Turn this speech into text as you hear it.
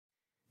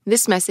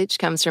This message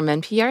comes from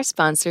NPR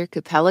sponsor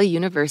Capella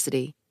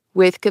University.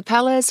 With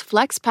Capella's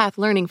FlexPath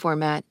learning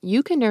format,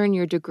 you can earn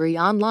your degree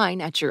online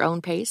at your own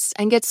pace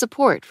and get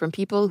support from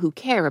people who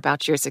care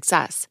about your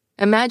success.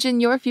 Imagine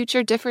your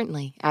future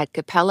differently at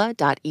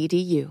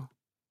capella.edu.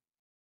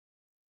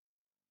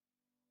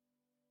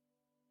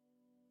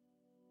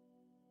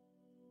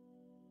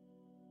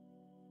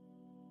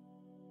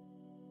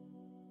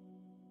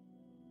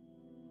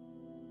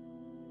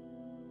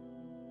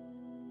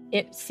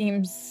 It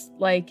seems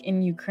like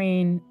in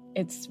Ukraine,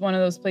 it's one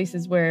of those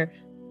places where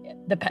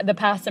the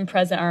past and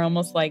present are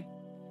almost like,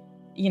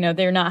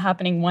 they're not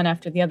happening one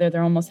after the other.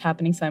 They're almost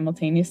happening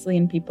simultaneously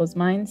in people's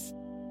minds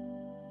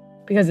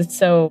because it's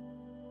so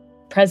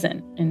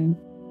present in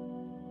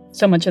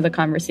so much of the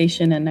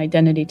conversation and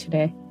identity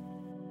today.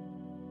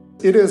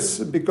 It is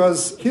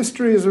because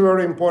history is a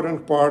very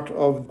important part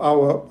of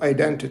our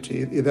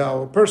identity, either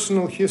our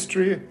personal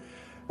history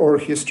or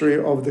history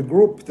of the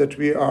group that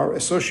we are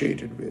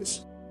associated with.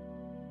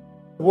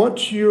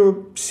 What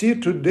you see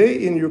today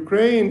in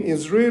Ukraine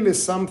is really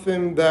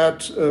something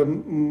that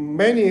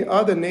many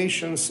other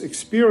nations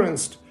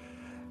experienced.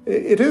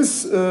 It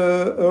is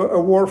a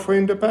war for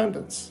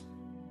independence.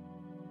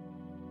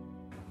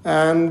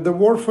 And the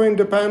war for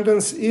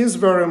independence is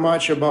very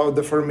much about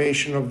the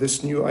formation of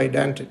this new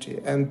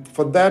identity. And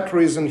for that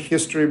reason,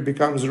 history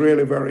becomes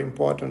really very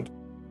important.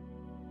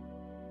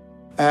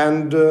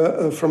 And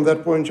from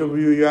that point of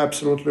view, you're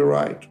absolutely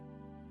right.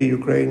 The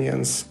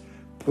Ukrainians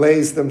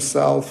place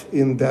themselves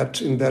in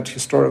that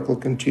historical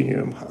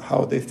continuum,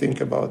 how they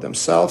think about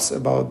themselves,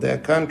 about their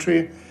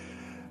country.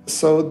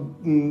 So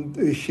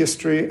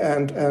history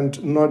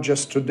and not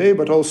just today,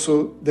 but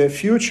also their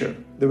future,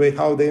 the way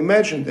how they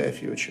imagine their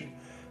future.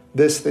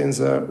 These things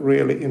are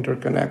really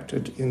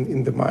interconnected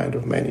in the mind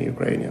of many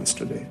Ukrainians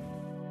today.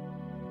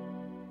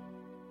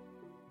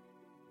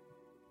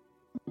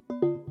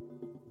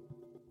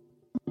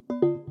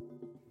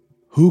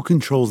 Who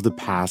controls the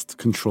past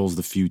controls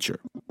the future.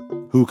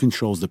 Who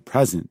controls the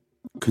present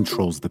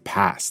controls the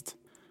past.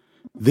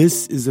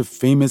 This is a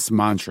famous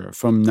mantra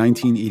from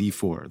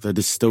 1984, the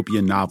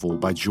dystopian novel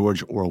by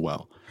George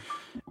Orwell.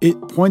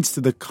 It points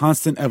to the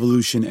constant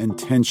evolution and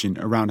tension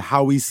around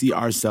how we see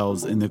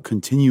ourselves in the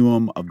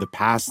continuum of the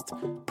past,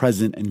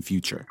 present, and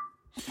future.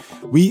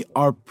 We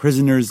are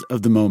prisoners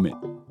of the moment,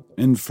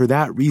 and for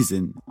that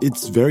reason,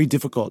 it's very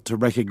difficult to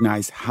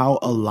recognize how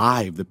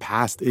alive the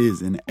past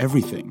is in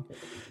everything,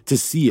 to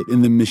see it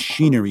in the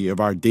machinery of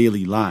our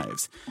daily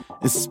lives,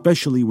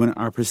 especially when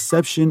our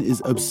perception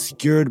is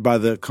obscured by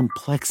the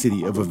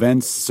complexity of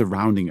events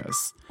surrounding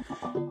us.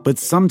 But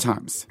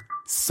sometimes,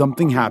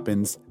 something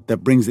happens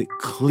that brings it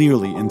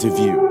clearly into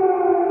view.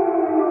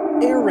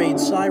 Air raid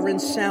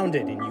sirens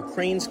sounded in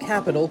Ukraine's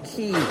capital,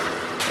 Kyiv.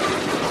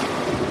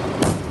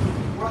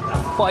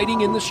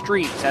 Fighting in the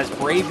streets as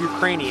brave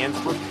Ukrainians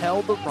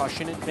repel the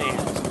Russian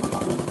advance.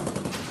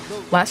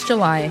 Last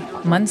July,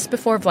 months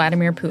before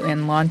Vladimir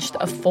Putin launched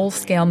a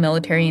full-scale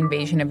military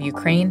invasion of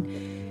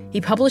Ukraine,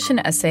 he published an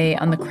essay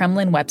on the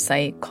Kremlin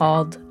website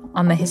called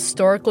On the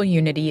Historical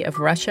Unity of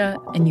Russia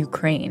and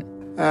Ukraine.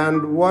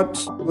 And what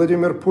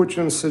Vladimir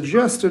Putin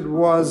suggested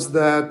was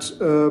that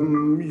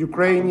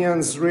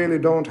Ukrainians really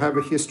don't have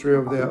a history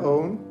of their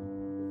own.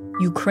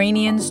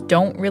 Ukrainians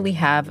don't really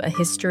have a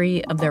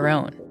history of their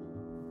own.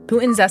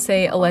 Putin's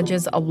essay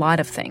alleges a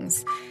lot of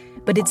things,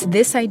 but it's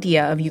this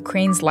idea of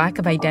Ukraine's lack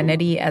of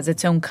identity as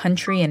its own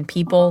country and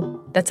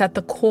people that's at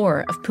the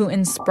core of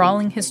Putin's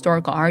sprawling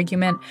historical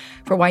argument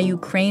for why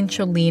Ukraine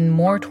should lean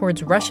more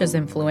towards Russia's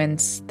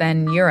influence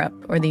than Europe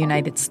or the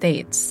United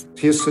States.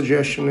 His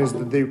suggestion is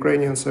that the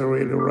Ukrainians are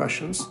really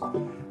Russians.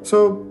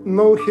 So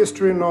no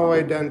history, no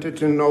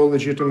identity, no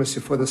legitimacy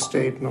for the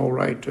state, no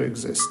right to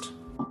exist.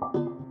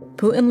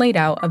 Putin laid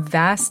out a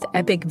vast,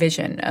 epic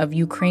vision of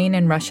Ukraine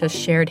and Russia's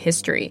shared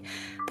history,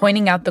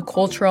 pointing out the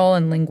cultural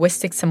and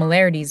linguistic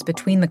similarities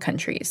between the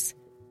countries.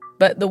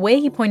 But the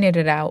way he pointed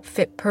it out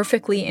fit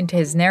perfectly into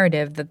his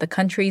narrative that the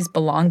countries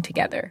belong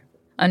together,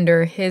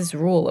 under his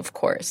rule, of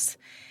course.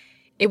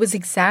 It was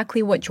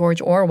exactly what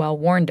George Orwell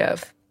warned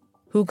of.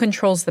 Who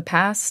controls the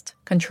past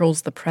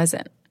controls the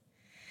present.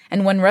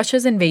 And when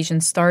Russia's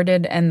invasion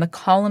started and the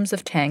columns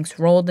of tanks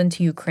rolled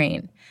into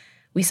Ukraine,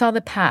 we saw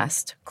the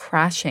past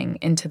crashing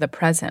into the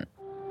present.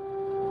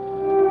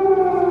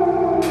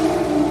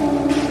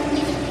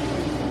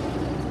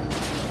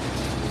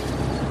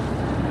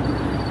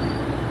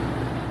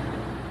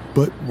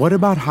 But what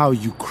about how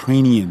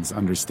Ukrainians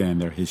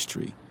understand their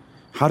history?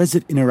 How does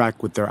it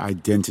interact with their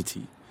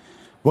identity?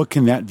 What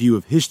can that view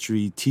of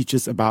history teach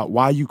us about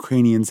why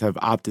Ukrainians have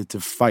opted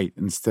to fight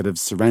instead of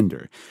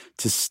surrender,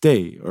 to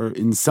stay, or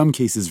in some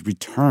cases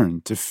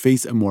return to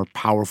face a more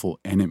powerful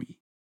enemy?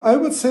 I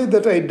would say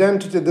that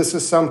identity, this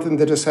is something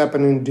that is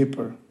happening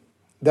deeper.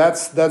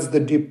 That's the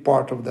deep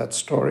part of that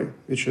story,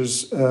 which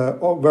is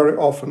very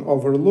often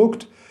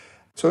overlooked.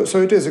 So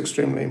it is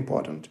extremely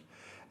important.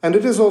 And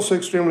it is also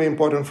extremely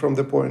important from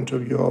the point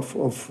of view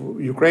of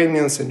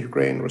Ukrainians and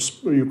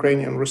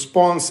Ukrainian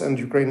response and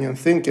Ukrainian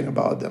thinking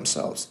about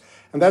themselves.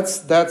 And that's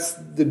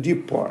the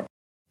deep part.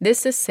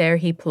 This is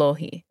Serhiy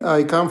Plohy.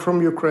 I come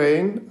from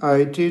Ukraine.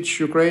 I teach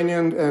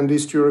Ukrainian and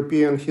East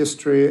European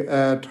history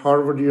at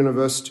Harvard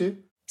University.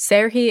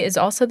 Serhiy is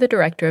also the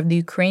director of the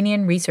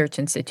Ukrainian Research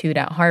Institute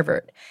at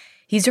Harvard.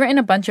 He's written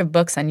a bunch of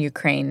books on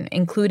Ukraine,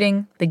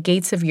 including The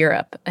Gates of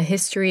Europe, A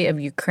History of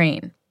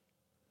Ukraine.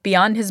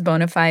 Beyond his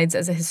bona fides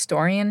as a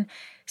historian,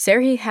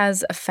 Serhiy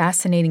has a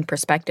fascinating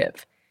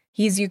perspective.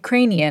 He's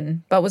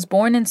Ukrainian, but was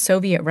born in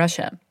Soviet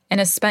Russia and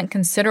has spent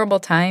considerable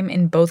time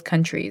in both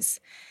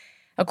countries.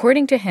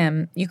 According to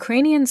him,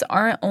 Ukrainians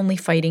aren't only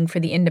fighting for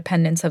the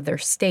independence of their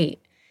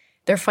state,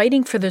 they're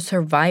fighting for the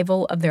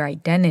survival of their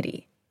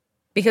identity.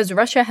 Because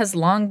Russia has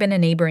long been a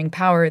neighboring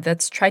power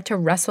that's tried to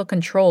wrestle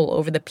control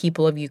over the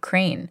people of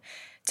Ukraine,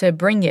 to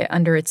bring it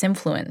under its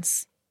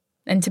influence.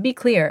 And to be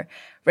clear,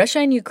 Russia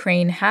and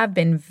Ukraine have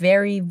been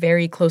very,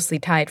 very closely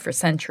tied for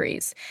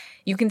centuries.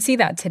 You can see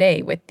that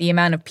today with the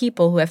amount of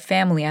people who have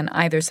family on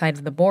either side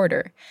of the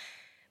border.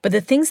 But the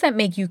things that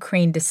make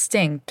Ukraine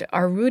distinct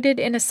are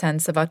rooted in a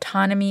sense of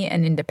autonomy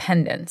and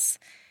independence.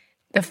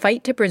 The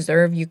fight to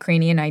preserve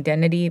Ukrainian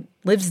identity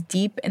lives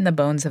deep in the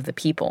bones of the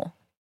people.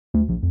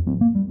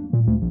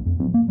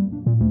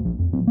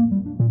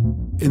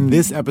 In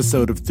this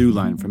episode of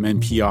Throughline from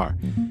NPR,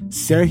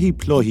 Serhiy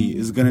Plohy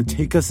is going to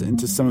take us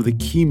into some of the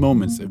key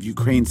moments of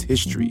Ukraine's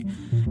history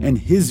and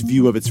his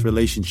view of its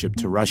relationship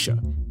to Russia,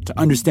 to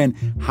understand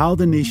how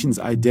the nation's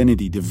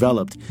identity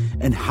developed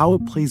and how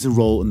it plays a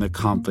role in the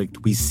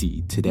conflict we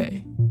see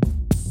today.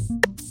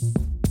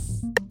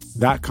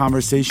 That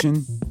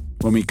conversation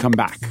when we come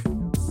back.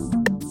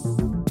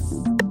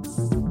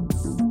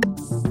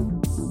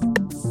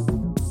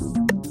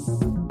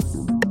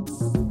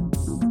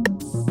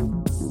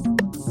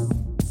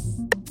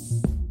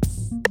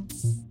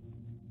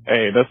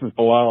 Hey, this is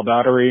Bilal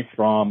Daughtery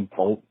from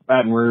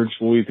Baton Rouge,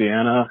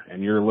 Louisiana,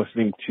 and you're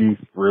listening to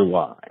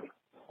Throughline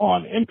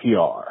on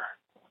NPR.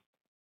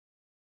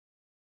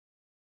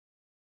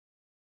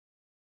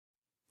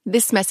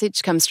 This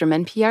message comes from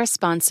NPR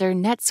sponsor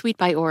NetSuite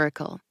by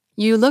Oracle.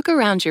 You look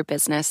around your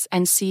business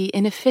and see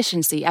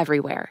inefficiency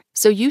everywhere,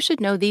 so you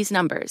should know these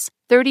numbers.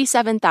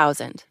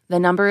 37,000, the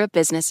number of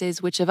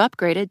businesses which have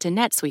upgraded to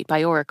NetSuite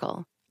by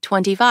Oracle.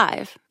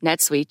 25.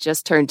 NetSuite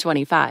just turned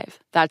 25.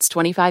 That's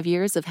 25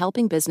 years of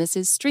helping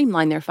businesses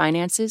streamline their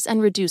finances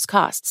and reduce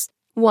costs.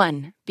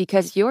 1.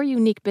 Because your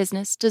unique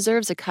business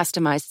deserves a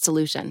customized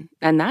solution,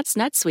 and that's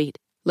NetSuite.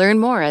 Learn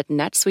more at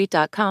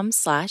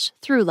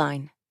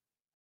netsuite.com/throughline.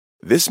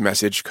 This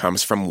message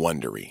comes from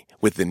Wondery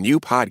with the new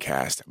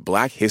podcast,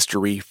 Black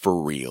History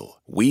for Real,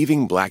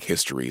 weaving Black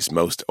history's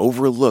most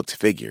overlooked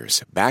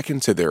figures back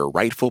into their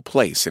rightful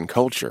place in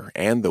culture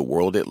and the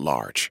world at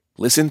large.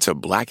 Listen to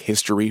Black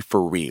History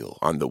for Real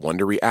on the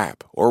Wondery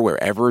app or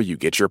wherever you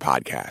get your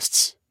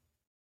podcasts.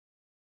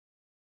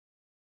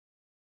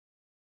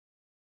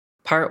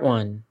 Part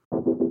 1.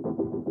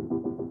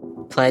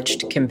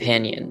 Pledged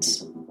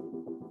Companions.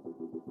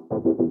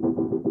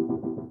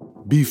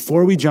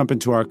 Before we jump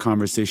into our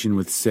conversation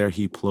with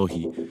Serhiy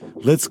Plohy,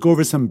 let's go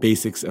over some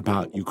basics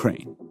about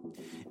Ukraine.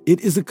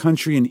 It is a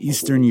country in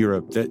Eastern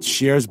Europe that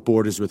shares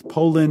borders with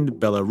Poland,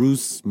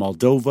 Belarus,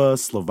 Moldova,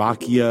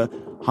 Slovakia,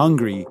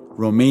 Hungary,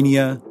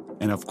 Romania,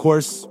 and of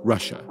course,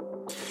 Russia.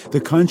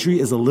 The country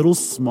is a little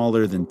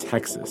smaller than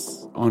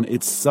Texas. On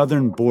its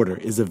southern border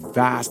is a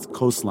vast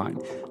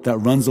coastline that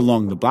runs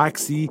along the Black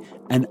Sea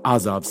and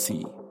Azov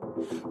Sea.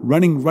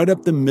 Running right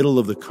up the middle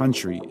of the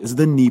country is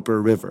the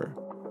Dnieper River.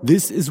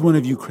 This is one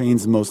of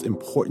Ukraine's most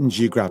important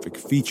geographic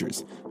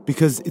features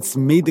because it's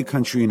made the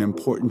country an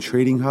important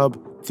trading hub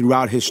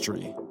throughout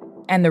history.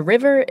 And the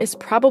river is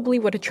probably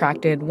what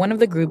attracted one of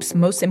the groups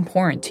most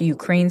important to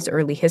Ukraine's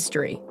early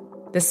history,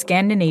 the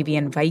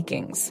Scandinavian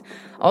Vikings,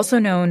 also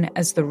known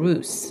as the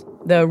Rus,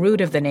 the root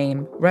of the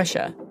name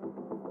Russia.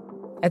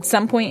 At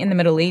some point in the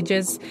Middle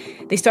Ages,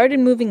 they started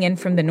moving in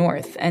from the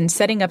north and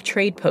setting up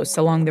trade posts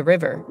along the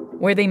river,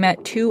 where they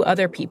met two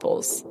other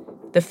peoples,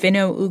 the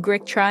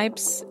Finno-Ugric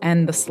tribes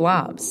and the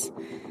Slavs.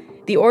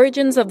 The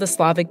origins of the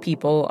Slavic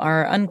people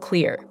are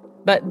unclear,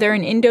 but they're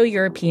an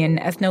Indo-European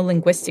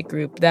ethno-linguistic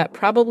group that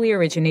probably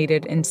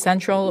originated in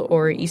Central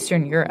or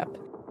Eastern Europe.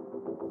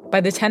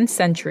 By the 10th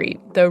century,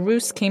 the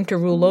Rus came to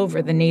rule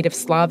over the native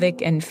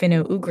Slavic and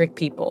Finno-Ugric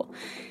people,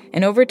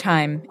 and over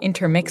time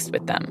intermixed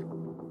with them.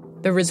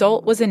 The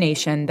result was a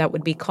nation that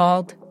would be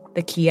called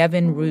the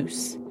Kievan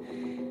Rus.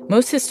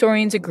 Most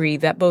historians agree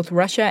that both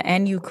Russia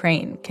and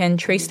Ukraine can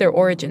trace their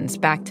origins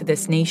back to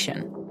this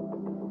nation.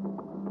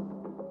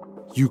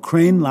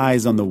 Ukraine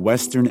lies on the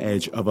western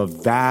edge of a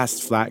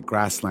vast flat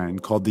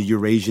grassland called the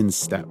Eurasian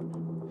Steppe.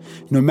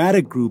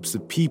 Nomadic groups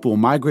of people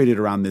migrated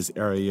around this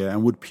area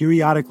and would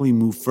periodically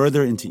move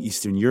further into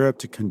Eastern Europe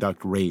to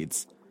conduct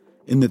raids.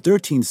 In the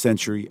 13th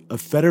century, a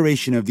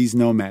federation of these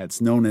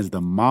nomads, known as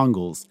the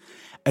Mongols,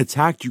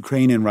 attacked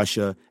Ukraine and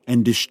Russia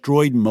and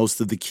destroyed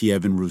most of the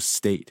Kievan Rus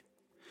state.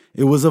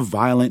 It was a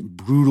violent,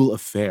 brutal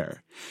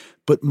affair.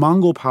 But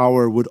Mongol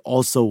power would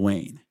also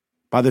wane.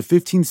 By the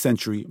 15th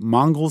century,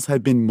 Mongols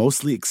had been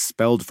mostly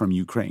expelled from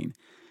Ukraine.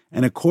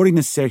 And according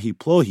to Serhiy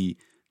Plohy,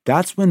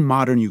 that's when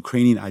modern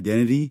Ukrainian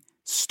identity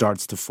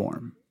starts to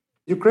form.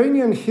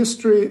 Ukrainian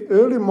history,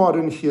 early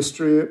modern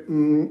history,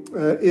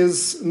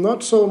 is not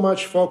so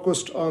much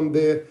focused on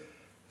the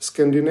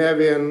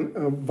Scandinavian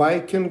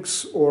Vikings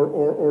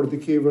or the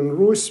Kievan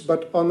Rus,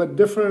 but on a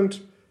different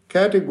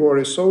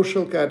category,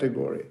 social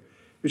category,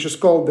 which is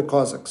called the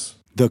Cossacks.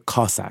 The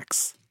Cossacks.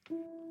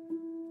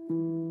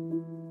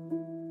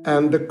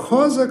 And the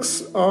Cossacks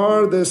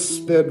are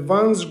the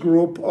advanced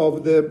group of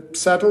the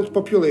settled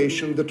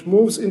population that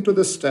moves into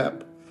the steppe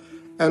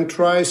and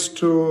tries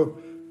to,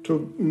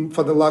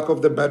 for the lack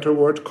of the better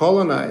word,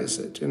 colonize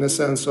it, in a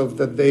sense of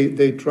that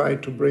they try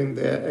to bring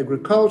their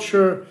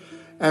agriculture,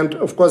 and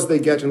of course they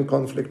get in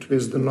conflict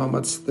with the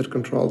nomads that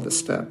control the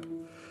steppe.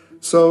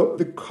 So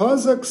the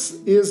Cossacks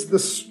is the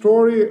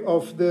story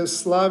of the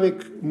Slavic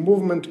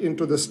movement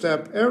into the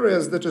steppe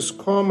areas that is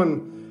common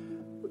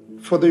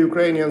for the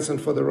Ukrainians and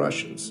for the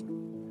Russians.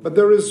 But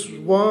there is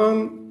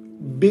one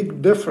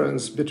big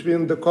difference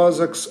between the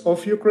Cossacks of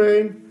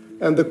Ukraine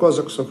and the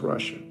Cossacks of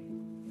Russia.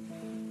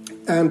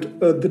 And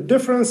the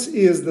difference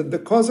is that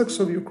the Cossacks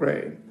of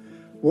Ukraine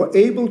were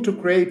able to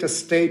create a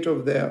state of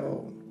their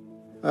own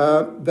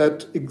that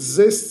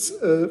exists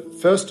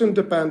first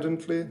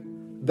independently,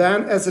 then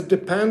as a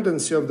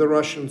dependency of the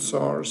Russian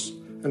Tsars,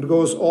 and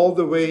goes all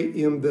the way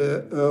in the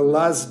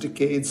last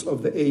decades of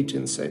the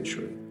 18th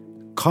century.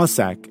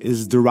 Cossack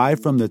is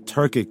derived from the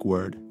Turkic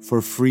word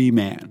for free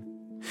man.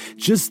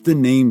 Just the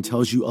name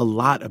tells you a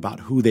lot about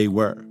who they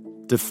were: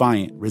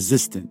 defiant,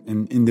 resistant,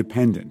 and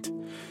independent.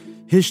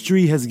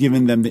 History has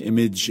given them the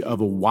image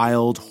of a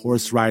wild,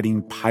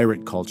 horse-riding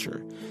pirate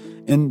culture.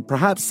 And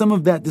perhaps some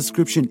of that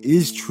description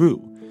is true.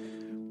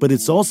 But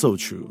it's also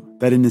true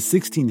that in the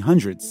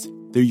 1600s,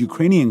 the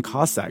Ukrainian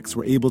Cossacks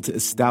were able to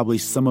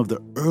establish some of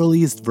the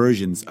earliest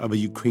versions of a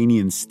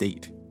Ukrainian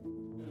state.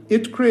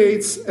 It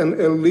creates an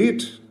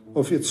elite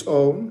of its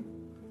own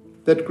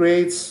that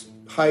creates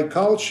high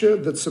culture,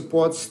 that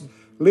supports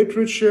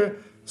literature,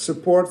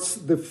 supports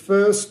the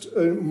first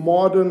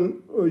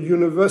modern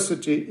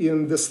university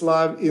in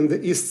the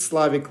East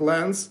Slavic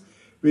lands,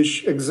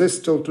 which exists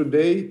till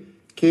today,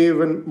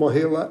 Kievan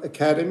Mohyla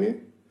Academy.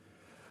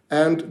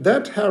 And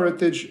that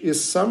heritage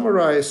is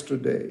summarized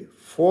today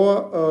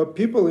for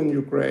people in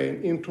Ukraine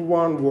into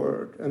one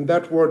word, and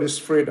that word is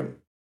freedom.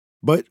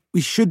 But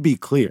we should be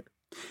clear.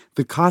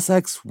 The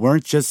Cossacks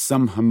weren't just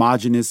some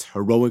homogeneous,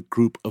 heroic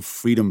group of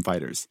freedom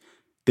fighters.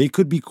 They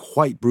could be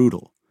quite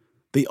brutal.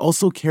 They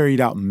also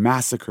carried out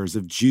massacres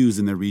of Jews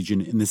in the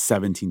region in the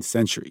 17th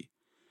century.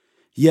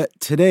 Yet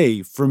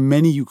today, for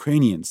many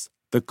Ukrainians,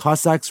 the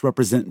Cossacks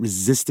represent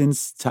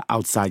resistance to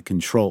outside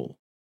control.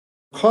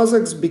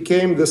 Cossacks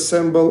became the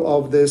symbol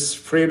of this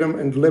freedom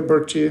and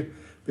liberty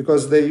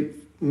because they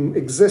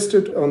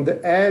existed on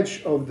the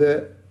edge of the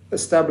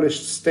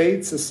established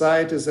states,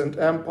 societies, and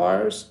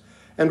empires,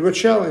 and were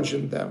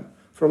challenging them,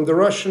 from the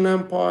Russian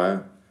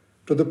Empire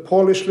to the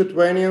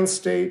Polish-Lithuanian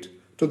state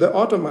to the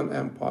Ottoman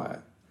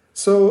Empire.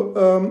 So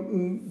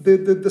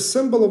the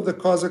symbol of the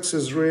Cossacks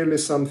is really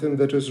something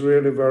that is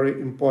really very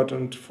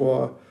important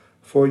for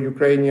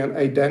Ukrainian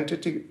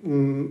identity,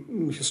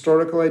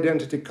 historical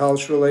identity,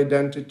 cultural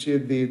identity,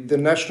 the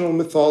national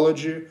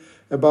mythology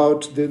about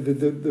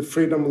the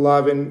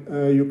freedom-loving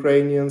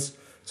Ukrainians.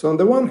 So on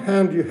the one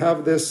hand, you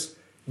have this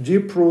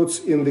deep roots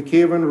in the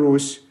Kievan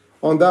Rus.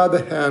 On the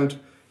other hand,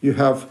 you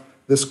have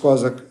this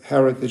Cossack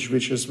heritage,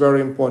 which is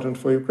very important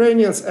for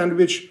Ukrainians and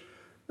which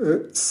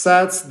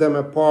sets them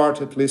apart,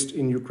 at least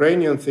in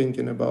Ukrainian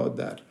thinking about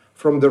that,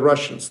 from the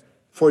Russians.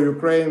 For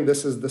Ukraine,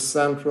 this is the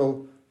central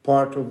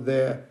part of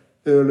their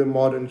early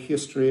modern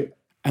history.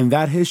 And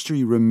that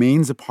history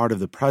remains a part of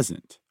the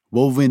present,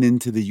 woven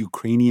into the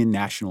Ukrainian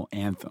national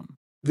anthem.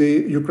 The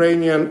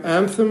Ukrainian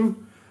anthem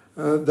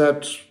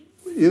that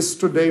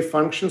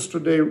functions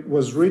today,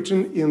 was written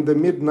in the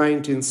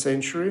mid-19th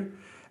century,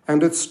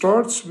 and it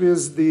starts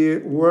with the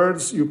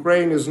words,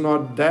 "Ukraine is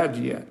not dead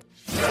yet."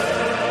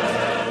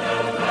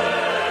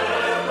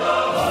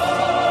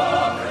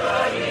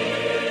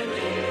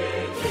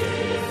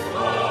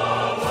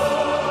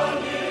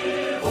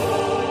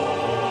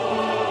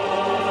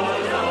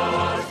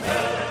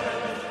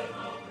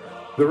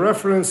 The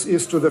reference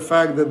is to the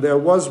fact that there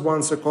was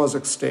once a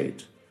Cossack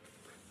state.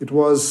 It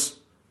was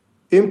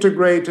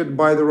integrated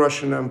by the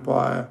Russian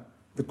Empire.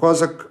 The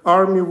Cossack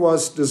army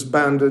was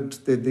disbanded,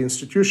 the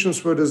institutions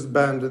were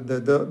disbanded,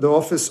 the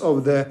office of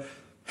the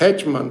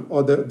hetman,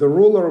 or the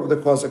ruler of the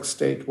Cossack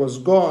state, was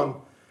gone.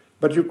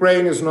 But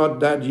Ukraine is not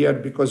dead yet,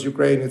 because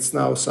Ukraine is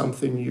now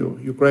something new.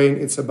 Ukraine,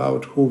 it's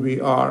about who we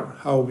are,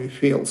 how we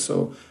feel. So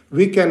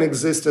we can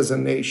exist as a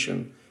nation,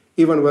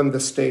 even when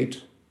the state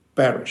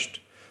perished.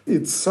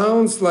 It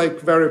sounds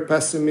like very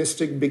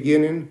pessimistic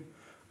beginning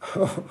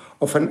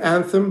of an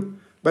anthem,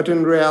 but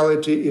in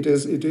reality, it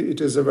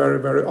is a very,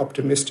 very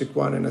optimistic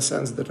one, in a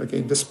sense that,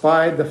 okay,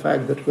 despite the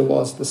fact that we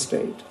lost the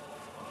state,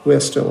 we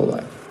are still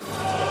alive.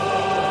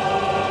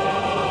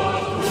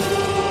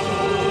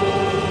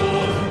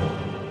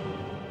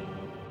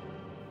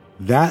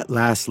 That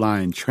last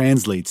line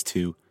translates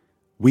to,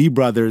 "We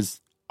brothers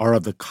are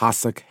of the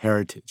Cossack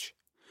heritage."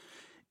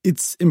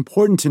 It's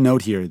important to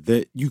note here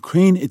that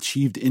Ukraine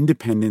achieved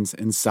independence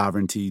and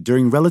sovereignty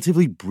during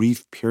relatively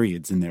brief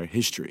periods in their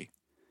history.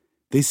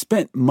 They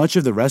spent much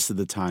of the rest of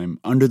the time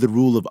under the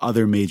rule of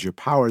other major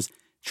powers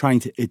trying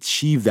to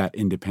achieve that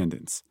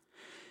independence.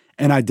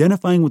 And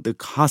identifying with the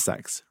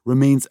Cossacks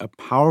remains a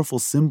powerful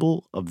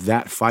symbol of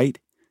that fight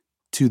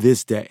to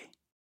this day.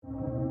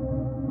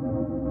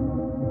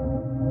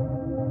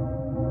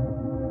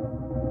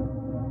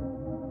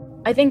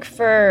 I think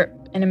for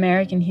an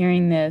American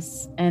hearing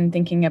this and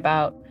thinking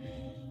about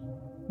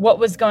what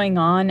was going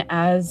on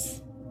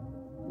as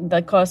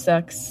the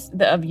Cossacks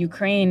of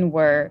Ukraine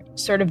were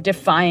sort of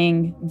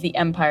defying the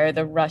empire,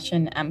 the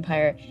Russian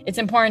Empire, it's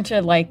important to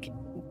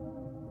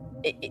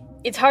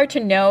it's hard to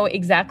know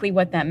exactly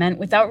what that meant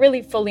without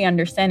really fully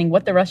understanding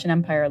what the Russian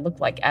Empire looked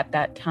like at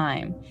that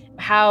time,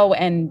 how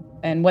and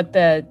what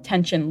the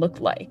tension looked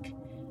like,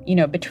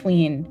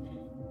 between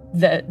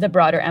the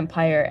broader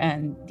empire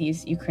and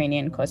these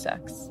Ukrainian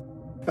Cossacks.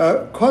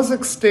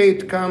 Cossack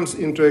state comes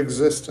into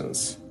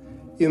existence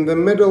in the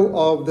middle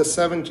of the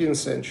 17th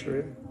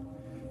century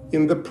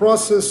in the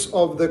process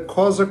of the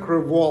Cossack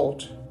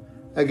revolt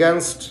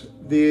against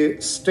the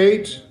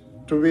state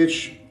to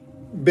which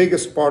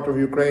biggest part of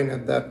Ukraine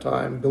at that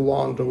time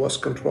belonged or was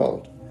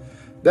controlled.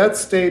 That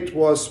state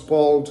was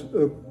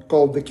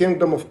called the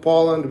Kingdom of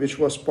Poland, which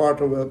was part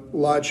of a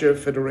larger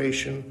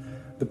federation,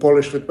 the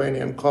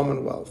Polish-Lithuanian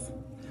Commonwealth.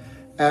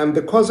 And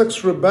the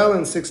Cossacks rebel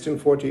in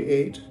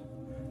 1648.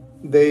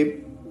 They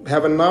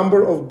have a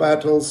number of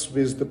battles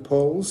with the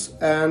Poles,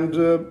 and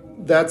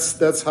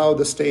that's how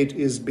the state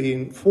is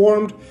being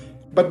formed.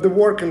 But the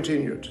war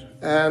continued,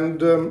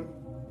 and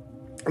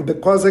the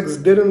Cossacks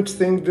didn't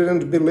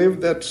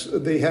believe that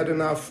they had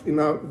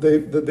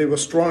that they were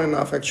strong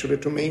enough actually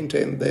to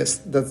maintain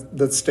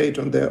that state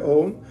on their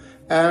own,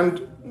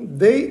 and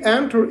they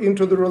enter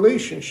into the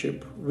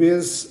relationship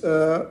with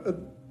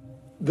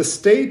the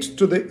state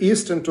to the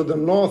east and to the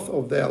north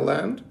of their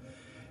land,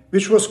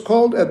 which was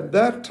called at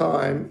that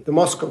time the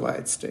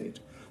Muscovite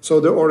state, so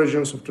the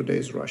origins of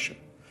today's Russia.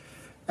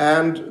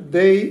 And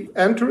they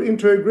enter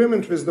into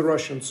agreement with the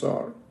Russian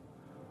Tsar,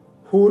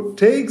 who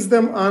takes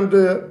them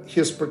under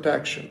his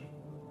protection.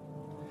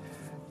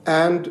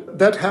 And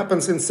that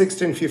happens in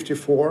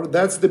 1654.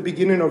 That's the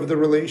beginning of the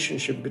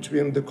relationship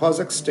between the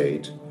Cossack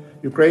state,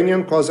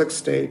 Ukrainian Cossack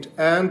state,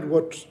 and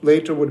what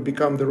later would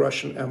become the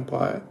Russian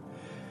Empire.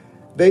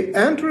 They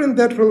enter in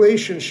that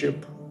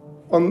relationship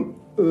on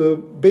the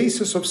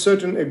basis of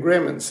certain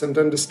agreements and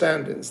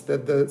understandings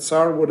that the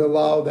Tsar would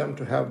allow them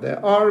to have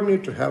their army,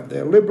 to have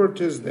their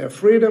liberties, their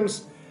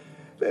freedoms.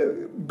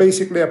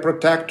 Basically, a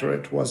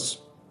protectorate was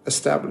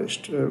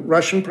established, a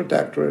Russian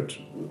protectorate,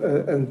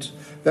 and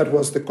that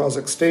was the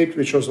Cossack state,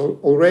 which was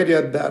already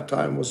at that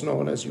time was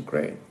known as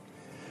Ukraine.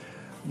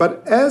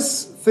 But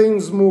as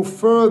things move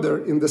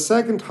further in the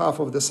second half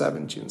of the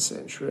 17th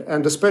century,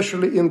 and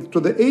especially into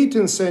the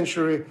 18th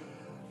century,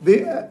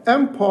 the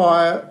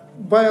empire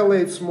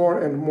violates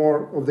more and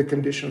more of the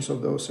conditions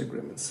of those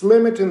agreements,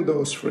 limiting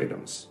those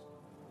freedoms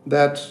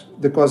that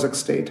the Cossack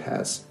state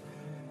has.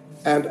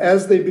 And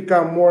as they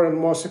become more and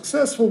more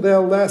successful, they are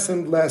less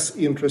and less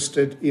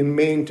interested in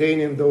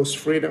maintaining those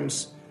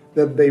freedoms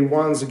that they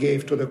once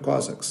gave to the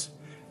Cossacks.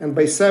 And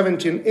by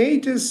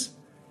 1780s,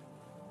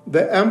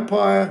 the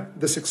empire,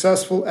 the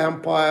successful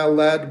empire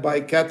led by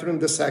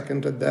Catherine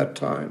II at that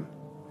time,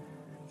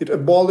 it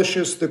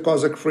abolishes the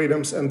Cossack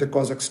freedoms and the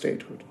Cossack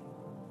statehood.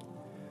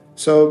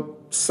 So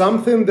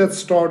something that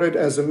started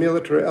as a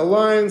military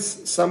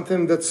alliance,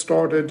 something that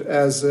started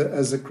as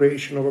a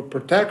creation of a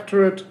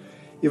protectorate,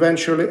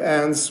 eventually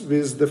ends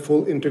with the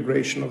full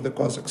integration of the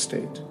Cossack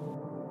state.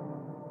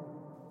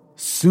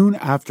 Soon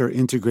after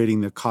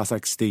integrating the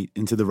Cossack state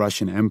into the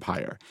Russian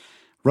Empire,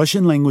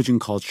 Russian language and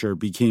culture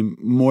became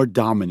more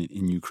dominant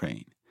in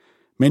Ukraine.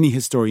 Many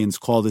historians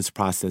call this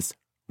process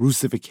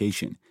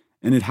Russification,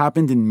 and it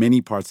happened in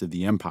many parts of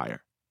the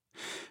empire.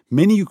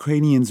 Many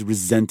Ukrainians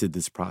resented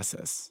this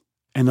process,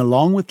 and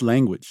along with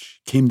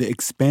language came the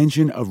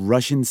expansion of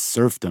Russian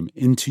serfdom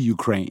into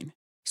Ukraine.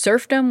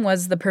 Serfdom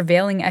was the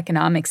prevailing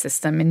economic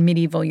system in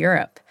medieval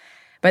Europe.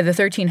 By the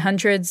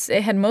 1300s,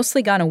 it had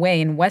mostly gone away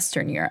in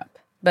Western Europe,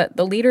 but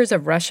the leaders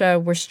of Russia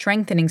were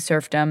strengthening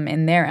serfdom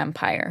in their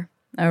empire,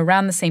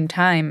 around the same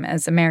time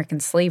as American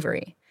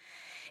slavery.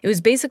 It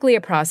was basically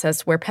a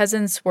process where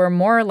peasants were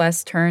more or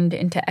less turned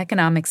into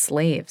economic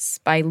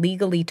slaves by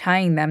legally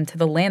tying them to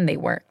the land they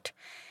worked.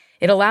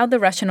 It allowed the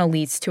Russian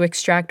elites to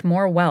extract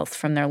more wealth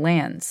from their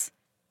lands.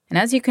 And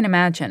as you can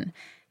imagine,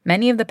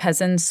 many of the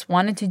peasants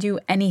wanted to do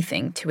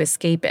anything to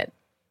escape it.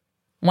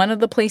 One of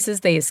the places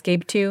they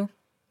escaped to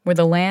were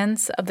the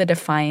lands of the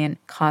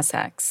defiant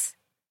Cossacks.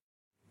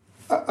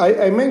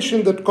 I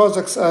mentioned that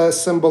Cossacks are a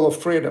symbol of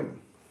freedom.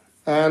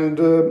 And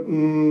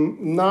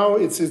now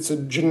it's a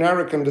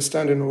generic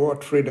understanding of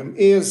what freedom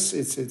is.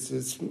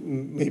 It's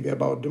maybe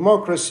about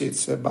democracy,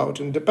 it's about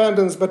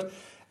independence. But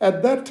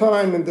at that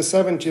time, in the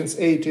 17th,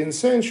 18th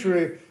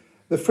century,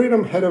 the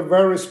freedom had a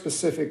very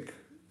specific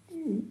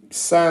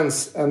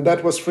sense, and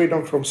that was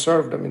freedom from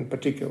serfdom in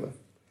particular.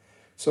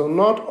 So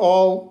not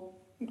all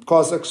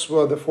Cossacks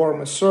were the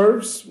former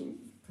serfs,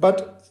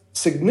 but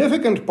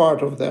significant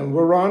part of them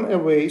were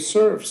runaway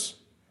serfs.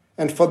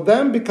 And for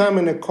them,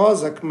 becoming a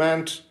Cossack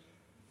meant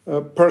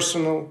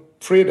personal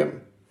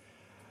freedom.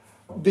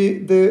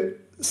 The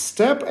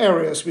steppe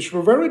areas, which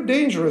were very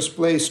dangerous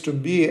place to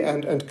be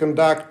and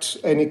conduct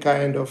any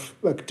kind of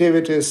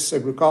activities,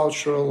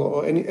 agricultural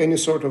or any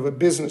sort of a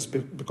business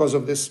because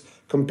of this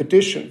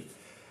competition,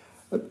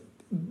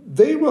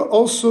 they were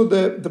also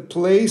the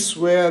place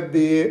where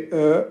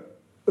the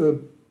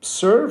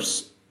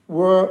serfs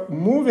were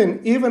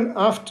moving even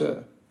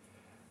after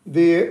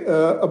the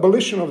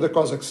abolition of the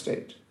Cossack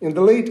state in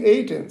the late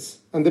 18th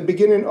and the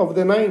beginning of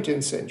the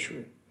 19th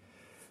century.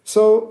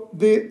 So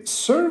the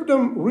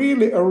serfdom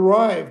really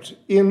arrived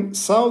in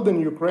southern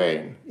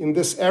Ukraine, in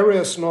these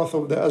areas north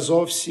of the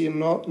Azov Sea,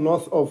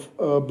 north of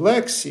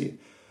Black Sea,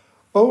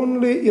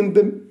 only in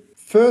the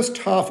first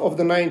half of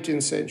the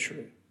 19th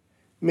century.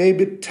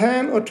 Maybe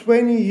 10 or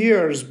 20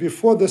 years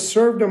before the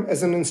serfdom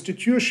as an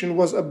institution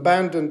was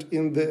abandoned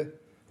in the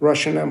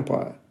Russian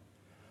Empire.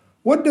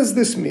 What does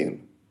this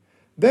mean?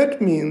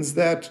 That means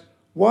that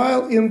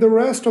while in the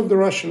rest of the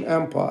Russian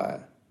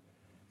Empire,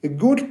 a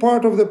good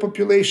part of the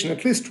population,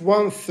 at least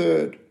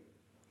 1/3,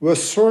 were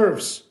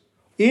serfs,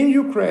 in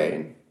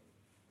Ukraine,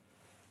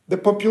 the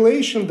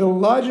population, the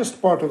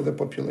largest part of the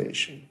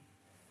population,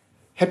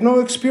 had no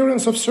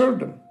experience of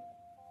serfdom.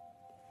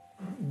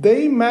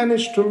 They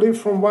managed to live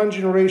from one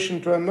generation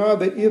to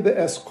another either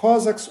as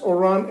Cossacks or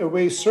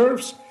runaway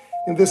serfs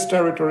in these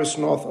territories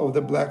north of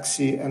the Black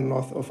Sea and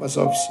north of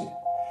Azov Sea.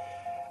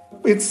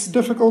 It's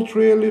difficult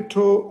really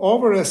to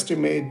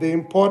overestimate the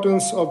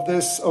importance of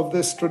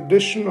this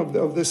tradition,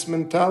 of this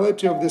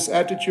mentality, of this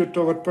attitude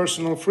toward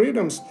personal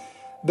freedoms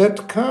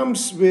that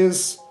comes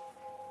with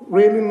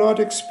really not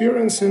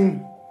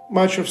experiencing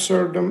much of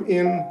serfdom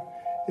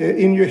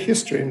in your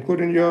history,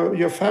 including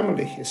your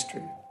family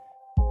history.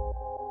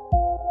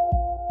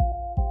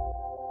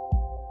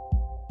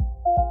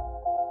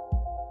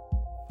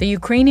 The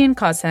Ukrainian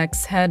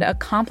Cossacks had a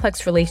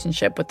complex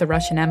relationship with the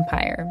Russian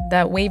Empire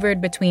that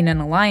wavered between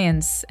an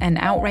alliance and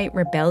outright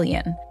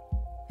rebellion.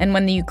 And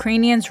when the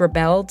Ukrainians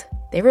rebelled,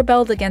 they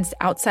rebelled against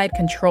outside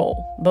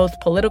control, both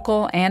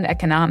political and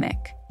economic.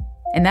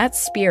 And that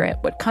spirit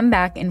would come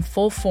back in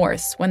full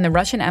force when the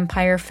Russian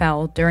Empire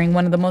fell during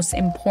one of the most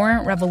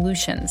important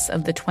revolutions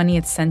of the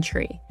 20th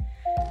century,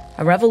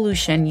 a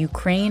revolution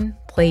Ukraine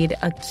played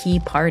a key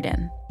part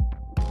in.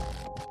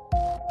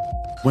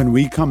 When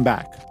we come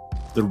back,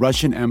 the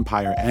Russian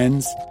Empire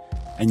ends,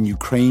 and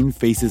Ukraine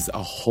faces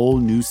a whole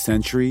new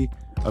century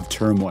of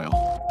turmoil.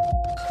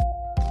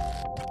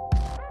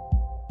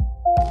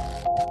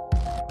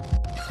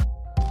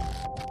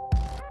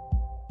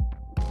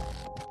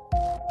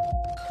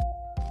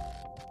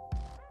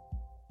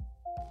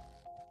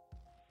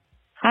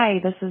 Hi,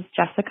 this is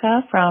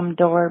Jessica from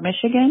Door,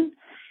 Michigan,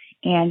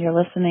 and you're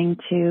listening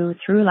to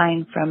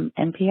Throughline from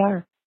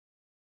NPR.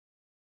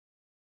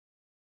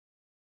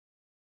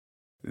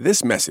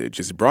 This message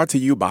is brought to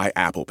you by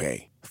Apple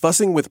Pay.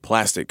 Fussing with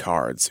plastic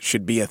cards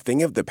should be a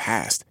thing of the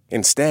past.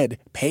 Instead,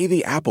 pay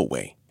the Apple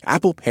way.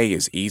 Apple Pay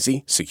is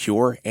easy,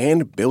 secure,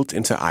 and built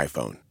into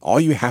iPhone. All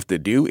you have to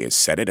do is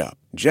set it up.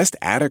 Just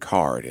add a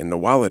card in the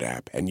Wallet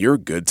app and you're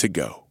good to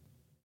go.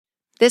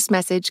 This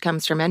message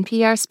comes from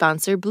NPR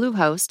sponsor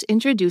Bluehost,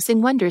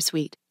 introducing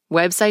Wondersuite.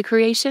 Website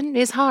creation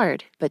is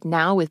hard, but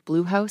now with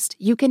Bluehost,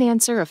 you can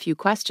answer a few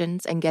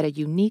questions and get a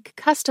unique,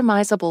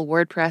 customizable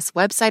WordPress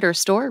website or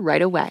store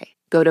right away.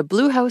 Go to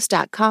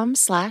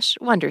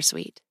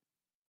bluehost.com/wondersuite.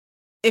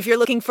 If you're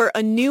looking for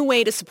a new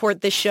way to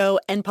support this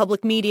show and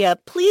public media,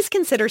 please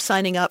consider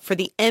signing up for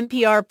the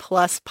NPR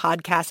Plus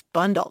podcast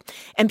bundle.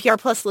 NPR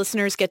Plus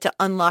listeners get to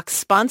unlock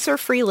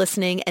sponsor-free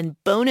listening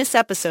and bonus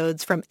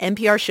episodes from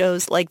NPR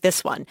shows like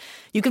this one.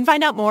 You can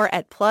find out more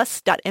at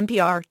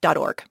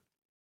plus.npr.org.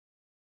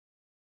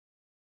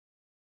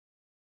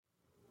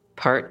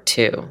 Part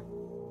 2.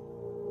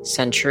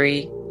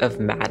 Century of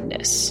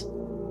Madness.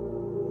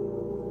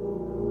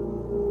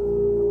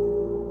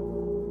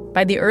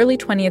 By the early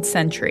 20th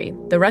century,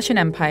 the Russian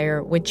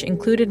Empire, which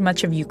included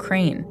much of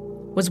Ukraine,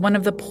 was one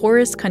of the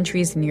poorest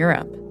countries in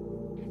Europe.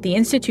 The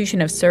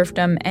institution of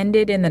serfdom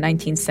ended in the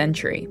 19th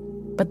century,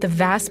 but the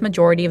vast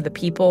majority of the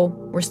people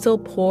were still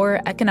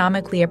poor,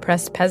 economically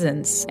oppressed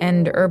peasants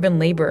and urban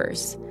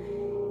laborers.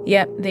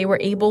 Yet they were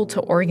able to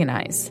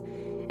organize.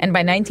 And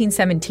by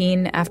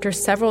 1917, after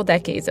several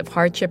decades of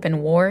hardship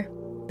and war,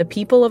 the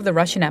people of the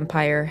Russian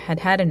Empire had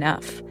had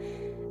enough.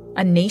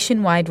 A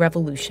nationwide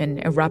revolution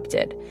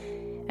erupted.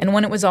 And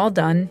when it was all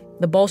done,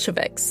 the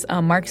Bolsheviks,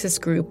 a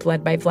Marxist group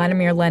led by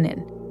Vladimir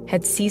Lenin,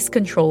 had seized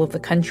control of the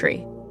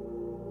country.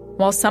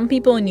 While some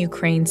people in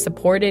Ukraine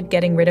supported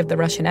getting rid of the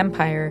Russian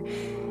Empire,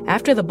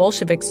 after the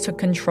Bolsheviks took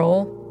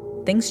control,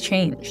 things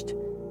changed.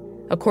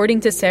 According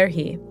to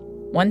Serhiy,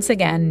 once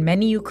again,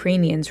 many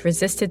Ukrainians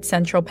resisted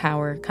central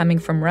power coming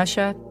from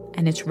Russia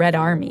and its Red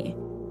Army.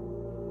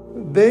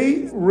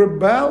 They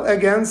rebel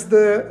against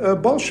the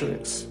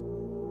Bolsheviks.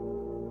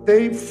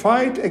 They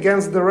fight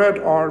against the Red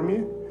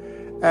Army.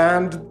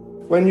 And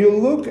when you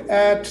look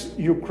at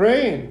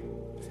Ukraine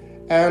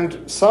and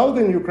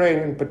southern Ukraine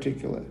in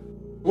particular.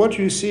 What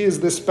you see is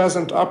this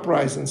peasant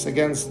uprisings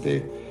against the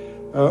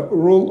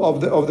rule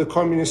of the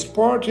Communist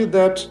Party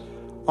that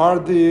are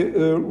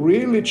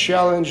really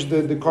challenge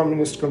the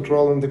communist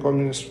control and the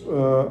communist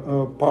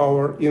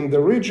power in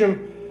the region.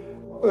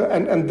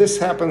 And this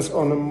happens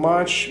on a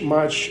much,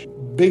 much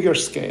bigger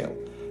scale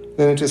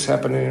than it is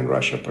happening in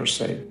Russia per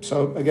se. So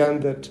again,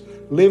 that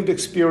lived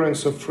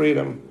experience of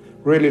freedom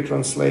really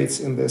translates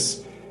in this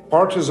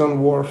partisan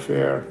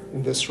warfare,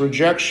 in this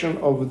rejection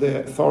of the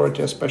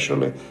authority,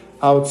 especially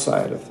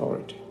outside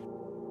authority.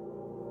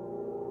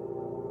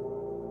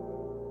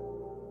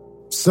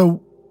 So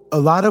a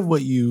lot of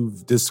what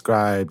you've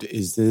described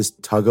is this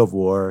tug of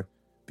war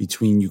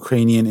between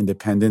Ukrainian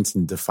independence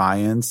and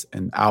defiance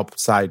and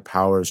outside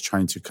powers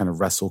trying to kind of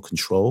wrestle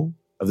control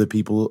of the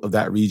people of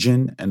that region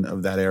and of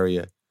that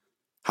area.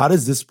 How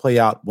does this play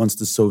out once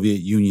the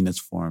Soviet Union is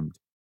formed?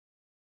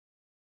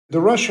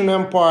 The Russian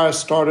Empire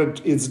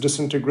started its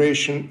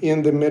disintegration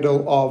in the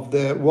middle of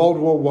the World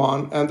War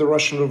I and the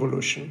Russian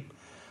Revolution.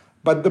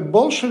 But the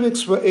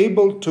Bolsheviks were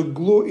able to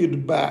glue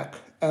it back.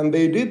 And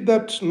they did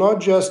that not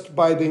just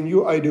by the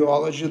new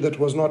ideology that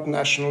was not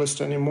nationalist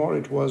anymore,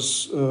 it was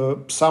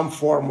some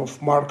form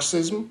of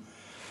Marxism,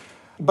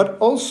 but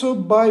also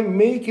by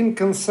making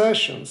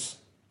concessions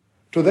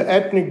to the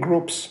ethnic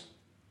groups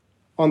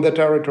on the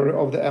territory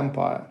of the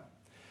empire,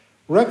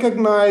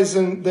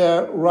 recognizing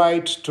their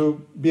right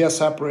to be a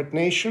separate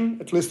nation,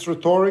 at least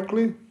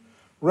rhetorically,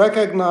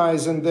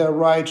 recognizing their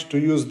right to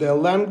use their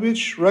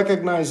language,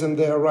 recognizing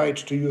their right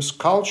to use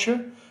culture.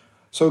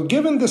 So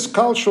given these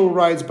cultural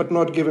rights, but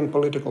not given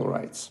political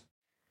rights.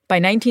 By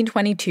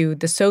 1922,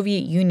 the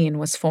Soviet Union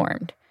was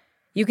formed.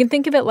 You can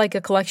think of it like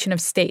a collection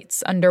of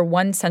states under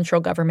one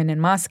central government in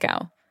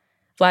Moscow.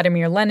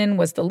 Vladimir Lenin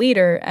was the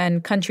leader,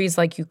 and countries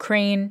like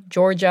Ukraine,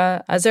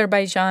 Georgia,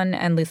 Azerbaijan,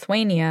 and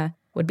Lithuania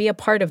would be a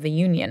part of the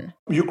Union.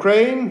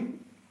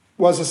 Ukraine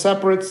was a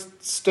separate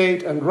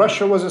state, and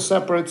Russia was a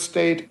separate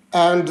state,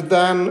 and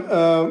then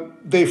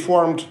they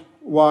formed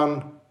one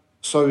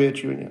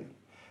Soviet Union.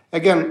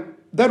 Again,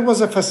 that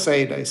was a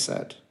facade, I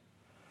said.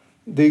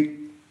 The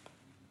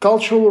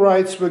cultural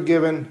rights were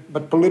given,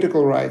 but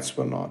political rights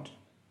were not.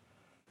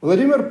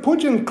 Vladimir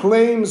Putin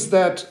claims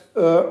that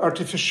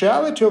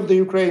artificiality of the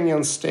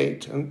Ukrainian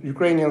state and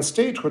Ukrainian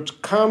statehood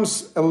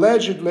comes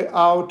allegedly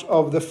out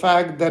of the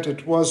fact that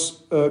it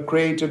was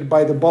created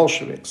by the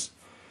Bolsheviks,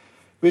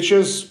 which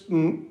is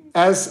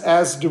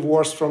as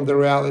divorced from the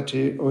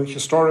reality or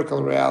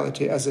historical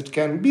reality as it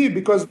can be,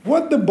 because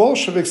what the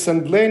Bolsheviks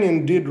and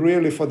Lenin did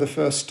really for the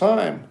first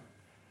time,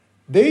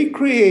 they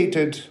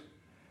created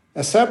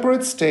a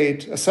separate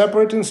state, a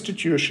separate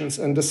institutions,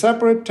 and a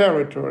separate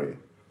territory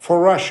for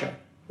Russia,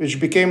 which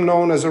became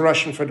known as a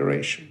Russian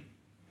Federation.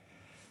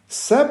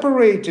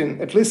 Separating,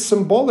 at least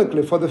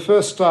symbolically for the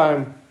first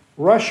time,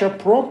 Russia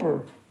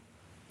proper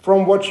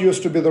from what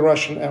used to be the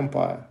Russian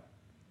Empire.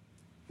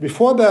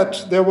 Before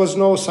that, there was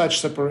no such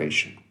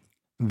separation.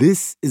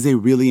 This is a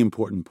really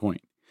important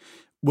point.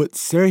 What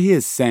Serhiy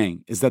is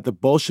saying is that the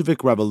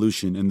Bolshevik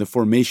Revolution and the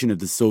formation of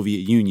the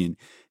Soviet Union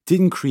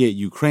didn't create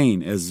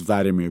Ukraine, as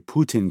Vladimir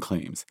Putin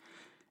claims.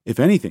 If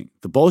anything,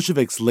 the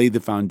Bolsheviks laid the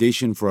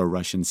foundation for a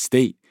Russian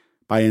state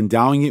by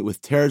endowing it with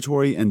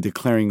territory and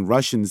declaring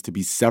Russians to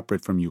be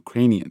separate from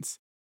Ukrainians.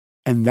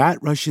 And that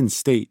Russian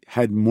state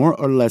had more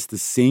or less the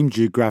same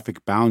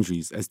geographic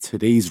boundaries as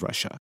today's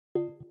Russia,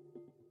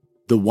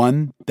 the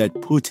one that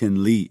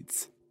Putin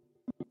leads.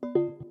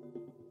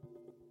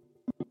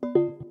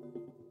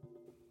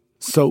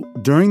 So,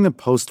 during the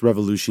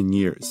post-revolution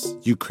years,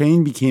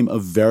 Ukraine became a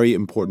very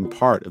important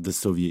part of the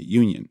Soviet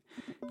Union.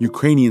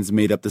 Ukrainians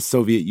made up the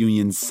Soviet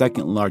Union's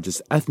second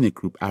largest ethnic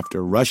group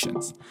after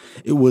Russians.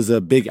 It was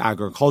a big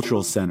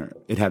agricultural center.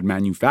 It had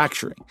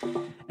manufacturing.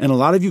 And a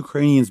lot of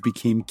Ukrainians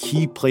became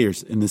key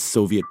players in the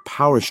Soviet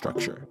power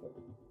structure.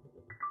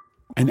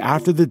 And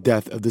after the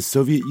death of the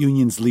Soviet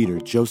Union's leader,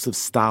 Joseph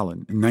Stalin,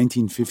 in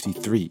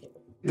 1953,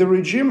 the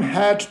regime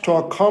had to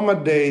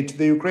accommodate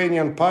the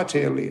Ukrainian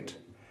party elite,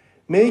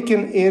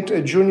 making it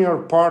a junior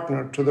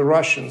partner to the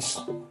Russians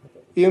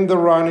in the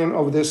running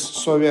of this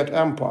Soviet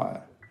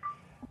empire.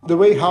 The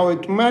way how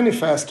it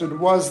manifested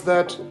was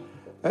that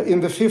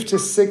in the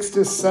 50s,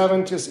 60s,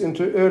 70s,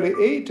 into early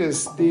 80s,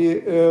 the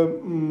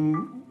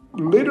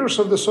leaders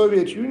of the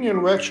Soviet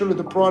Union were actually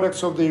the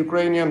products of the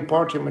Ukrainian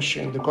party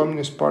machine, the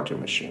Communist Party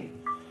machine.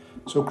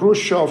 So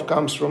Khrushchev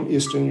comes from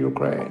eastern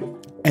Ukraine.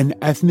 An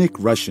ethnic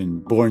Russian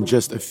born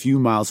just a few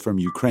miles from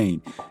Ukraine,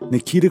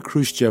 Nikita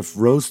Khrushchev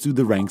rose through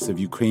the ranks of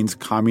Ukraine's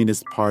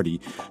Communist Party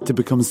to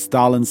become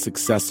Stalin's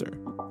successor,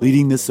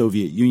 leading the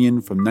Soviet Union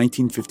from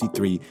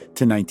 1953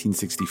 to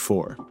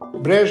 1964.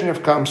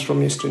 Brezhnev comes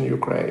from eastern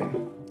Ukraine.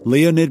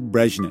 Leonid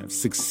Brezhnev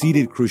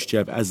succeeded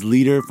Khrushchev as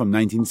leader from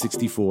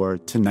 1964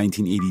 to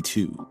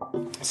 1982.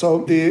 So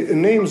the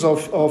names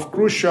of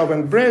Khrushchev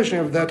and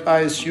Brezhnev that I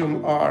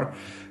assume are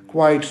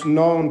quite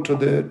known to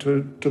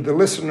the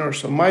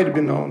listeners, or might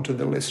be known to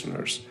the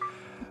listeners,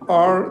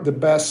 are the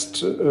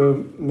best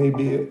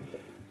maybe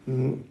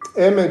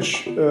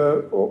image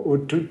or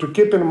to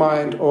keep in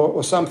mind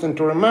or something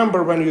to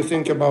remember when you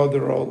think about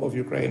the role of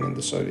Ukraine in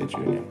the Soviet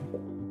Union.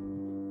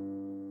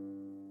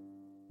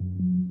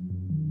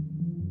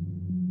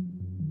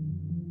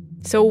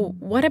 So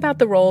what about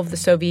the role of the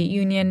Soviet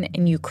Union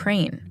in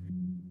Ukraine?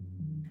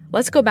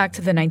 Let's go back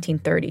to the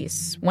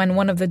 1930s, when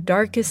one of the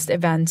darkest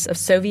events of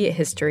Soviet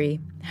history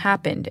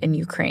happened in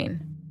Ukraine.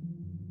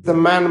 The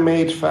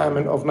man-made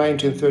famine of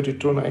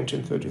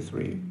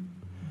 1932-1933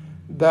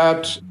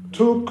 that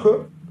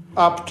took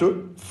up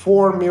to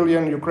 4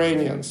 million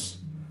Ukrainians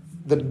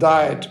that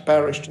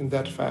perished in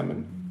that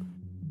famine.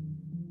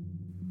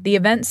 The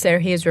event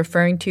Serhiy is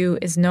referring to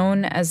is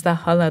known as the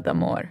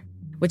Holodomor,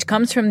 which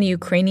comes from the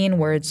Ukrainian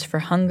words for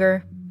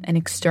hunger and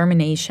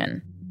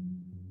extermination.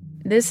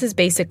 This is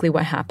basically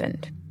what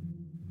happened.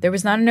 There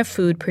was not enough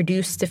food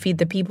produced to feed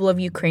the people of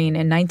Ukraine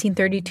in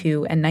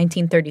 1932 and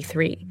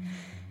 1933.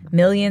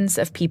 Millions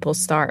of people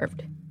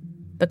starved.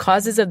 The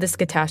causes of this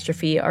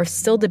catastrophe are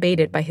still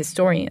debated by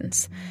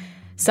historians.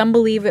 Some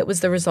believe it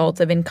was the result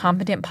of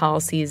incompetent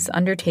policies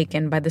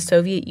undertaken by the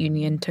Soviet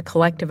Union to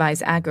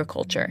collectivize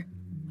agriculture.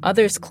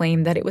 Others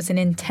claim that it was an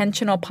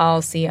intentional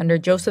policy under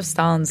Joseph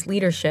Stalin's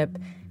leadership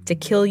to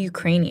kill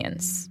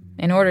Ukrainians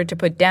in order to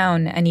put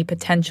down any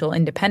potential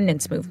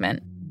independence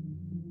movement,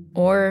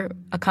 or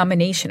a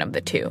combination of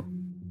the two.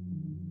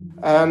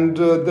 And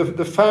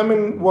the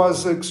famine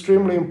was an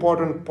extremely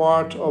important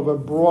part of a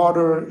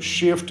broader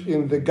shift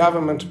in the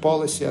government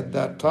policy at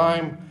that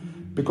time,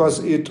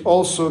 because it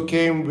also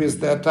came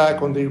with the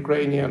attack on the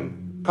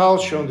Ukrainian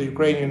culture, on the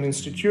Ukrainian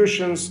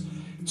institutions.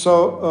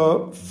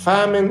 So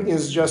famine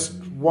is just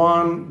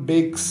one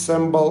big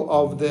symbol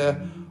of the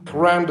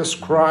horrendous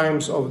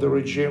crimes of the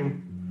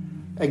regime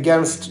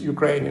against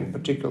Ukraine in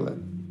particular.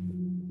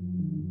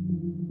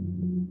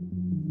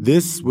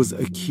 This was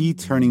a key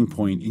turning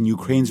point in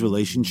Ukraine's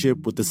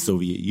relationship with the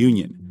Soviet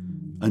Union.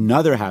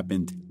 Another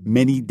happened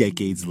many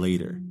decades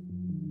later.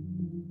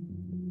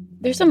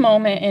 There's a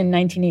moment in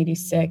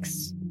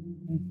 1986,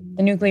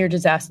 the nuclear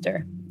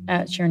disaster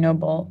at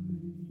Chernobyl.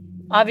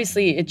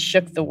 Obviously, it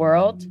shook the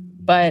world,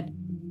 but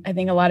I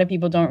think a lot of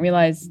people don't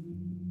realize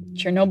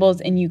Chernobyl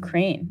is in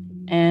Ukraine.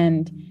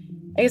 And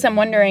I guess I'm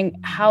wondering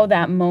how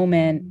that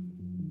moment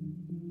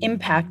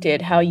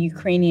impacted how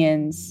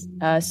Ukrainians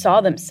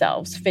saw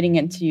themselves fitting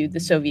into the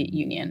Soviet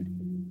Union.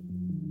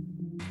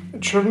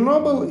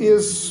 Chernobyl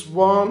is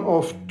one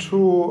of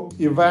two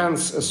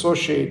events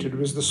associated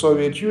with the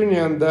Soviet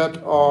Union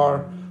that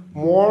are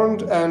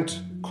mourned and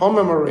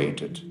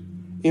commemorated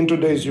in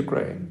today's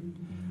Ukraine.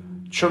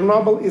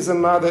 Chernobyl is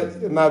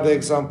another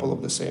example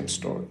of the same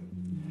story.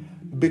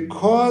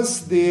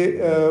 Because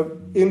the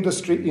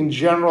industry in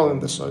general in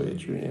the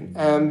Soviet Union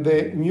and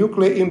the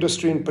nuclear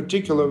industry in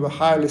particular were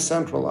highly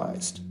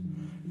centralized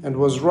and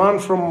was run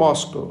from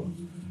Moscow,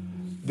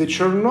 the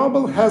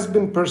Chernobyl has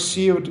been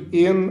perceived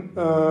in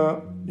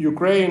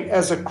Ukraine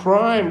as a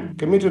crime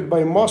committed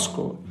by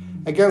Moscow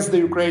against the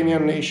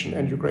Ukrainian nation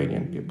and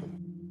Ukrainian people.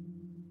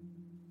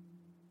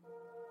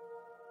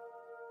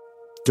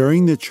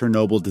 During the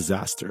Chernobyl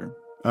disaster,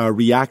 a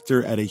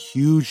reactor at a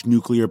huge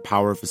nuclear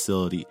power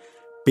facility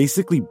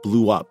basically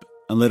blew up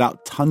and let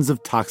out tons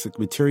of toxic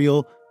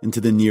material into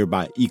the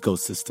nearby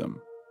ecosystem.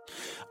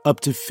 Up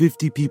to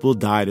 50 people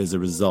died as a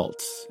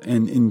result,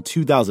 and in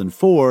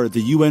 2004,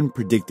 the UN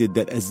predicted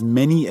that as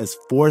many as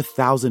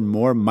 4,000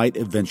 more might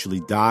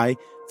eventually die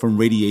from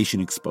radiation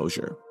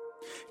exposure.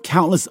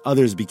 Countless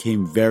others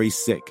became very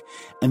sick,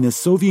 and the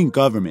Soviet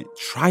government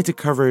tried to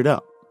cover it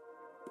up.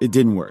 It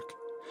didn't work.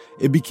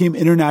 It became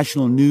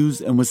international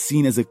news and was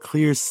seen as a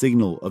clear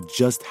signal of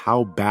just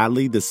how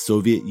badly the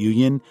Soviet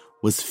Union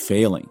was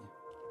failing.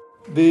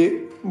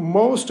 The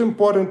most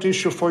important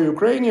issue for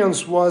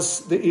Ukrainians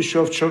was the issue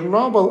of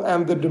Chernobyl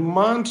and the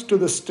demand to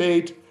the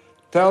state,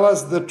 tell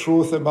us the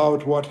truth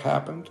about what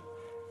happened.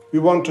 We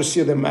want to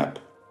see the map.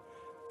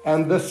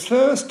 And the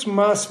first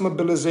mass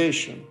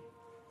mobilization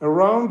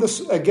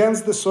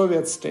against the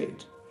Soviet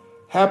state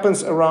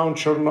happens around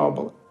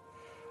Chernobyl.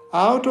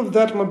 Out of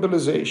that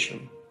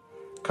mobilization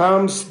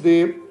comes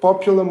the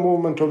Popular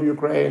Movement of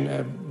Ukraine,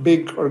 a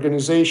big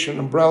organization,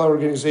 umbrella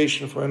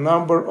organization for a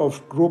number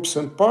of groups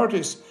and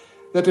parties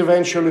that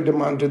eventually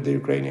demanded the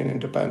Ukrainian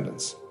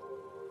independence.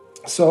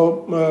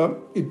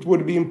 So it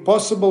would be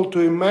impossible to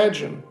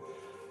imagine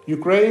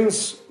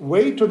Ukraine's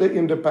way to the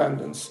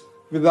independence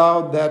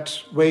without that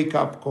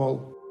wake-up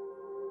call.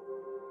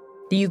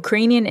 The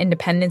Ukrainian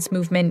independence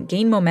movement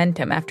gained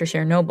momentum after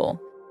Chernobyl,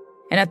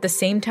 and at the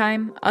same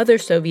time, other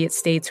Soviet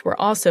states were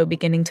also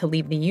beginning to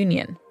leave the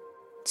Union.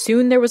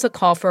 Soon there was a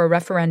call for a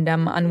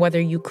referendum on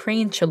whether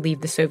Ukraine should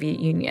leave the Soviet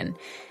Union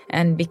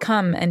and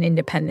become an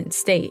independent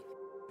state.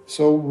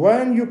 So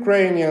when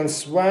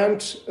Ukrainians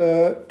went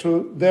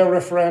to their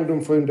referendum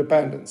for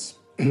independence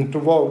to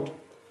vote,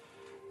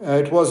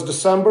 it was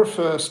December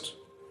 1st,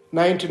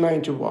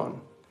 1991.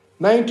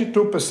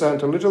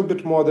 92%, a little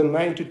bit more than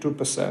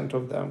 92%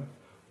 of them,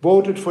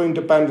 voted for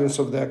independence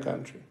of their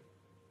country.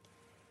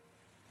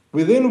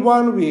 Within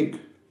 1 week,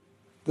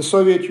 the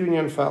Soviet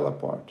Union fell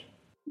apart.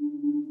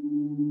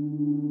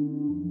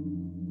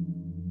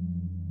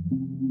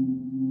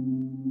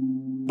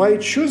 By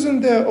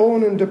choosing their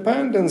own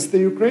independence,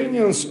 the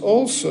Ukrainians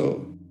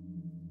also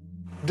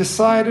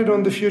decided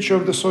on the future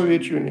of the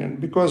Soviet Union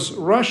because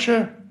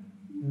Russia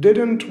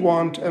didn't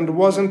want and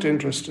wasn't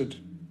interested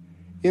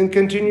in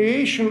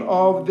continuation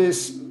of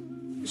this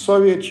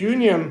Soviet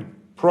Union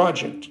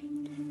project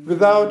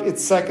without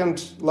its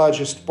second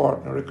largest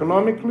partner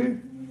economically,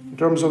 in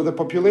terms of the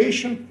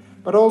population,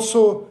 but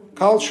also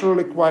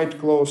culturally quite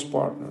close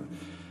partner.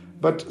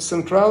 But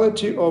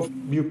centrality of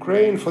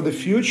Ukraine for the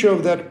future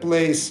of that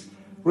place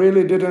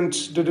really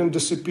didn't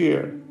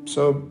disappear.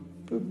 So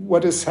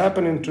what is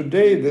happening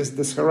today,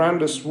 this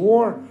horrendous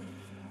war,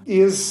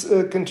 is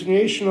a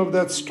continuation of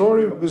that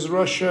story with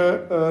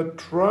Russia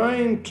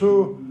trying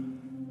to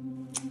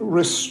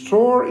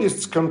restore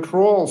its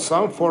control,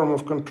 some form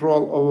of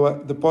control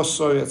over the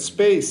post-Soviet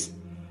space.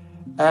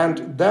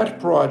 And that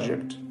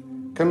project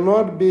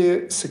cannot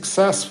be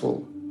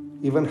successful,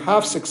 even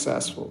half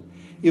successful,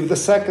 if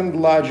the second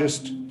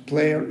largest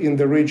player in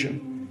the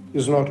region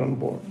is not on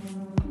board.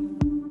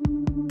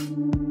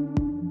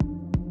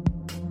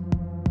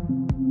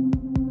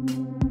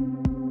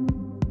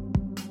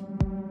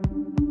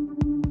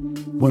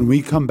 When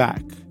we come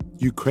back,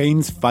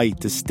 Ukraine's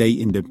fight to stay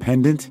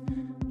independent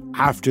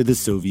after the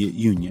Soviet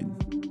Union.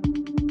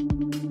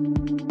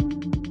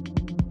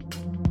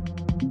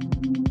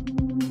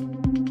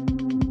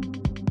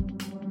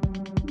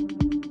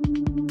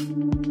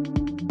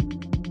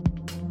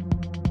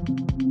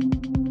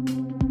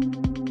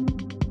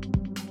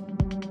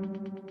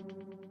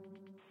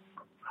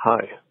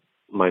 Hi,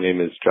 my name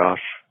is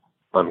Josh.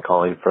 I'm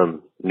calling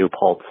from New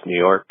Paltz, New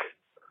York.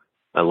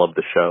 I love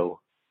the show.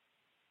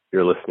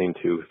 You're listening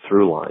to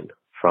Throughline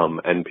from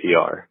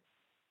NPR.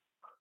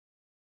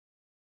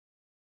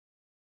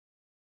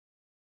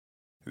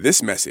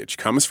 This message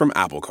comes from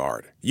Apple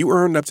Card. You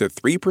earn up to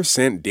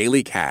 3%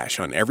 daily cash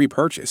on every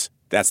purchase.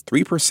 That's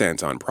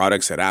 3% on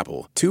products at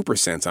Apple,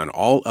 2% on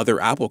all other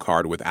Apple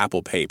Card with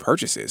Apple Pay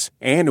purchases,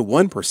 and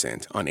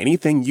 1% on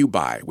anything you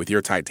buy with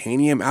your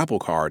titanium Apple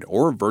Card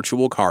or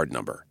virtual card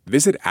number.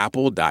 Visit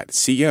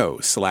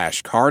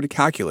apple.co/card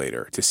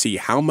calculator to see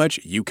how much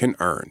you can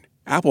earn.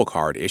 Apple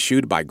Card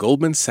issued by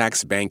Goldman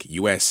Sachs Bank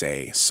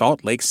USA,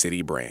 Salt Lake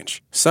City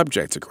branch.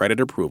 Subject to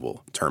credit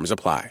approval. Terms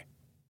apply.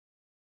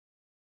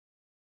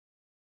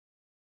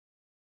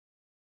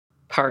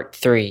 Part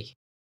 3.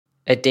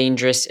 A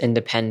Dangerous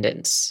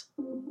Independence.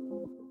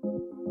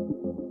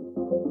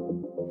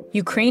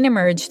 Ukraine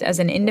emerged as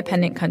an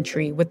independent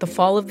country with the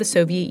fall of the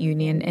Soviet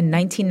Union in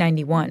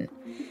 1991.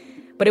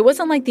 But it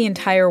wasn't like the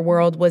entire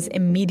world was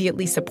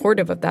immediately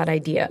supportive of that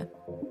idea.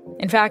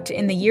 In fact,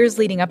 in the years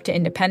leading up to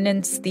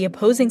independence, the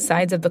opposing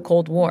sides of the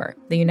Cold War,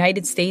 the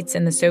United States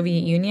and the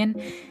Soviet Union,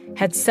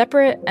 had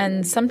separate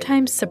and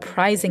sometimes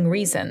surprising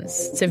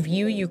reasons to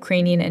view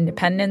Ukrainian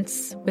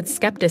independence with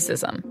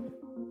skepticism.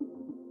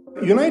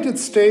 The United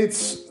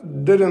States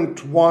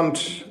didn't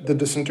want the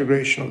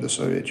disintegration of the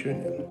Soviet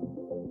Union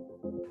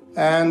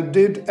and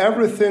did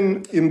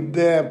everything in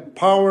their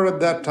power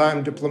at that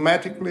time,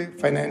 diplomatically,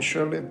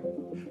 financially,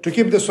 to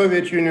keep the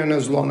Soviet Union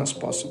as long as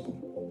possible.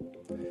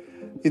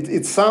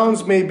 It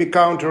sounds maybe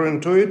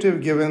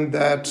counterintuitive given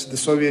that the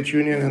Soviet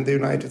Union and the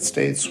United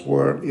States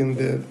were in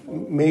the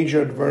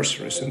major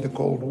adversaries in the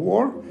Cold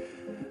War.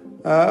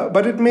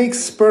 But it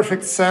makes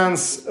perfect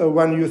sense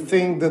when you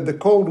think that the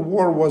Cold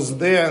War was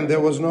there and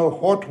there was no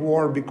hot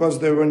war because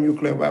there were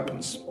nuclear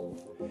weapons.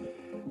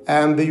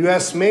 And the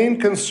US main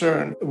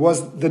concern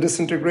was the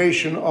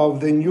disintegration of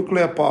the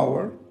nuclear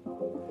power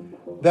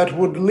that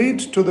would lead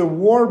to the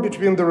war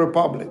between the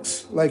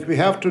republics, like we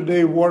have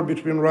today, war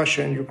between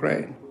Russia and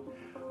Ukraine,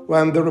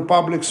 when the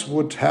republics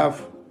would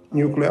have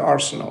nuclear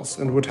arsenals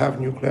and would have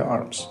nuclear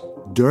arms.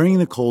 During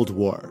the Cold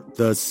War,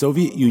 the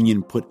Soviet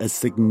Union put a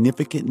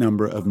significant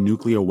number of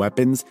nuclear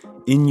weapons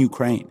in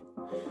Ukraine.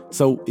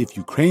 So if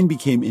Ukraine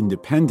became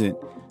independent,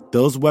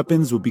 those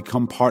weapons would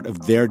become part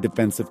of their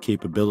defensive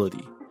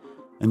capability.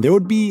 And there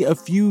would be a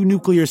few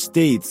nuclear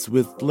states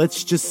with,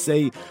 let's just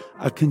say,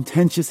 a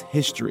contentious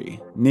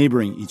history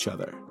neighboring each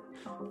other.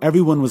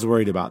 Everyone was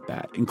worried about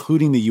that,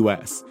 including the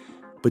US.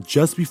 But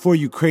just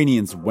before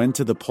Ukrainians went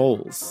to the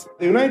polls,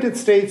 the United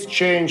States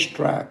changed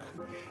track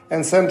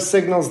and sent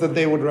signals that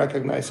they would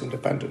recognize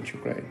independent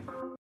Ukraine.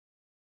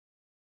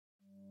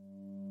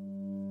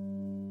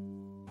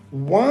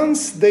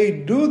 Once they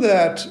do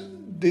that,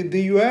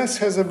 the US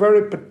has a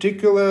very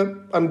particular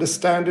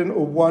understanding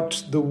of what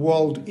the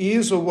world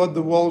is or what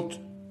the world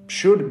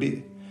should be.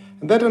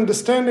 And that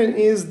understanding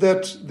is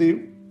that the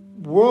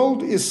world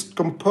is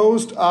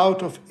composed out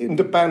of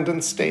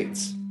independent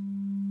states.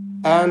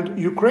 And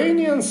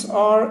Ukrainians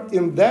are,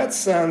 in that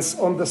sense,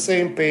 on the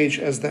same page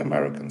as the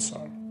Americans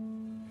are.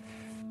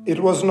 It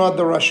was not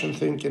the Russian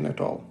thinking at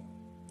all.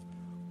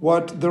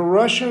 What the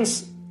Russians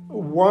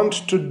want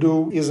to do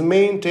is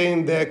maintain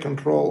their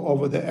control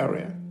over the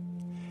area.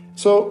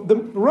 So the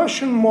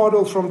Russian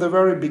model from the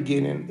very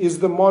beginning is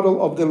the model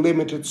of the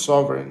limited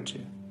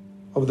sovereignty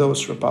of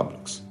those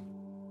republics.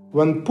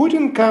 When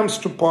Putin comes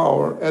to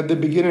power at the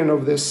beginning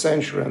of this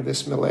century and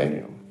this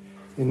millennium,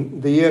 in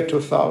the year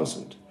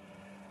 2000,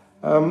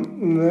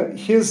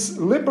 His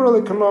liberal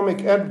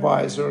economic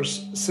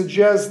advisors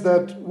suggest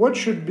that what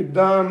should be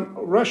done,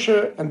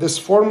 Russia and these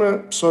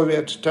former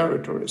Soviet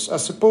territories are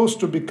supposed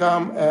to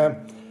become a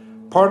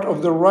part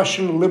of the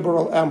Russian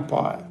liberal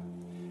empire,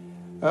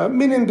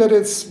 meaning that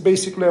it's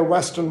basically a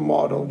Western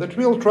model that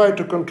will try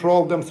to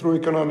control them through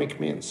economic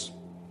means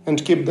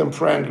and keep them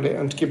friendly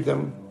and keep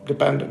them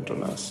dependent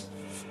on us.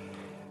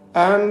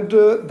 And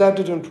that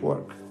didn't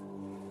work.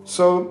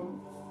 So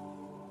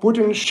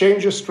Putin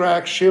changes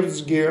track, shifts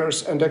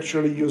gears, and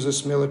actually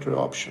uses military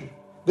option.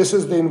 This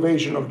is the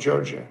invasion of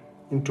Georgia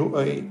in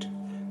 2008,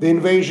 the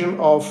invasion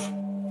of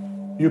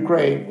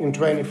Ukraine in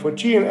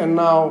 2014, and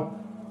now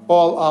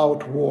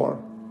all-out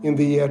war in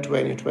the year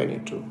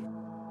 2022.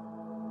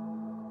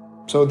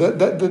 So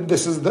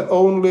this is the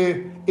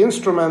only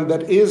instrument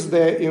that is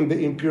there in the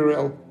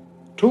imperial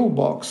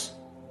toolbox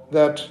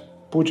that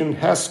Putin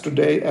has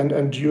today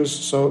and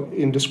used so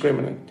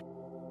indiscriminately.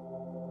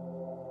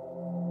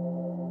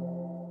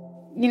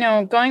 You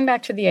know, going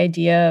back to the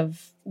idea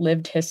of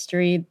lived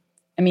history,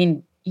 I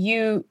mean,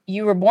 you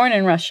were born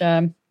in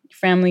Russia. Your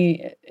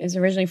family is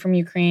originally from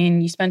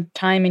Ukraine. You spent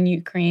time in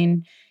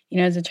Ukraine,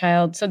 as a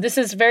child. So this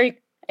is I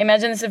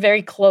imagine this is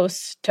very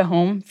close to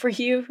home for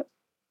you.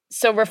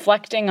 So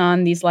reflecting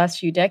on these last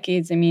few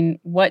decades, I mean,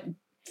 what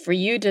for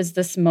you does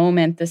this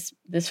moment,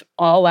 this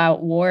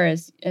all-out war,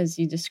 as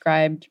you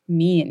described,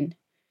 mean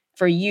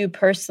for you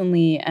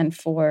personally and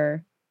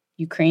for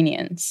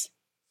Ukrainians?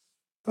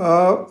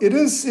 It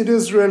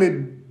is really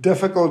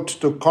difficult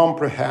to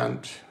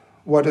comprehend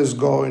what is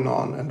going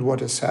on and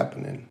what is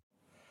happening.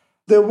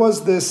 There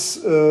was this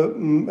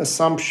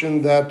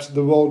assumption that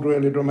the world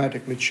really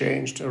dramatically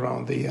changed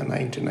around the year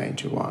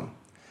 1991.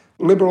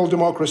 Liberal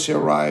democracy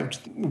arrived.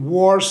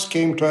 Wars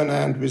came to an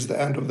end with the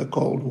end of the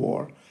Cold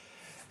War.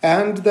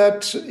 And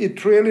that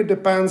it really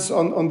depends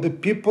on the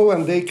people,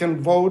 and they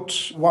can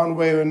vote one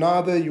way or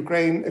another.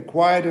 Ukraine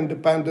acquired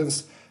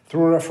independence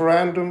through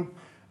referendum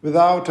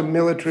without a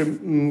military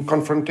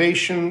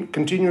confrontation,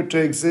 continued to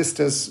exist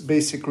as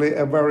basically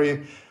a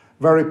very,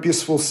 very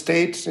peaceful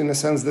state, in a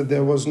sense that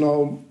there was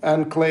no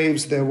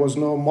enclaves, there was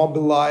no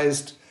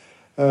mobilized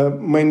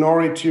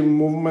minority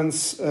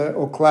movements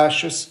or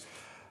clashes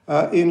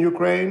in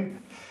Ukraine.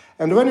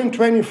 And when in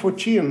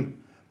 2014,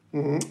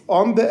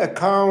 on the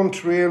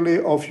account really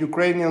of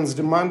Ukrainians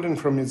demanding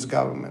from its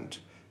government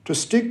to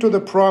stick to the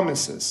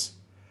promises,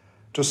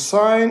 to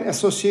sign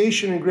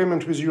association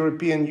agreement with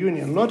European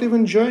Union, not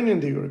even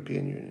joining the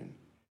European Union.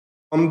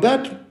 On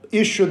that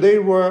issue, they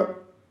were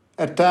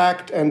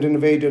attacked and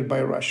invaded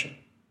by Russia.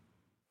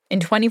 In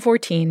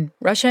 2014,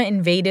 Russia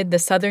invaded the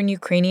southern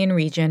Ukrainian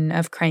region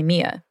of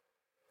Crimea,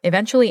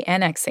 eventually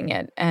annexing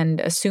it and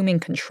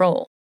assuming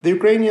control. The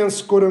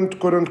Ukrainians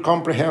couldn't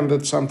comprehend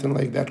that something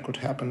like that could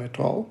happen at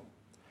all.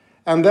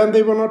 And then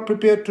they were not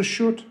prepared to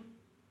shoot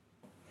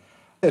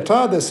at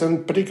others,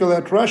 and particularly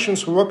at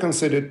Russians who were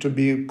considered to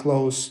be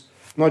close,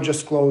 not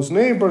just close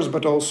neighbors,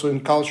 but also in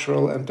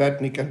cultural and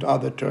ethnic and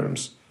other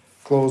terms,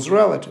 close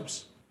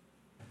relatives.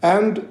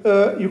 And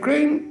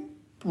Ukraine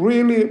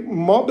really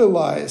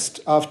mobilized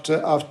after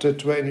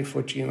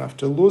 2014,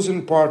 after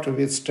losing part of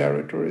its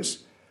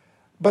territories.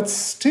 But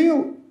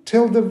still,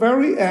 till the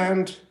very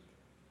end,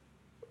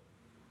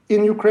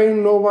 in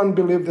Ukraine, no one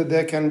believed that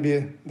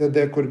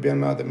there could be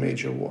another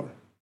major war.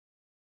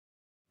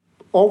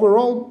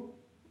 Overall,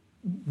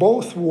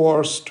 both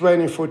wars,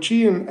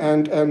 2014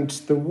 and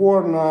the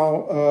war now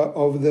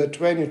of the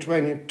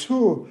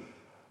 2022,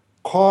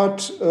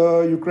 caught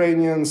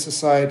Ukrainian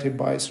society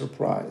by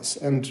surprise,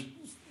 and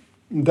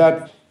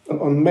that,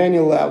 on many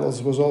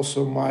levels, was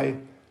also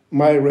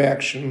my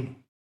reaction.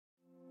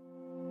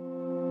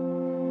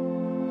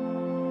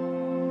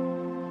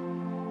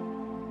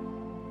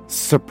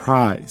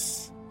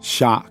 Surprise,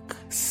 shock,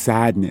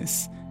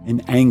 sadness,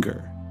 and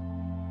anger.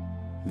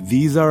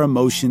 These are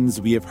emotions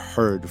we have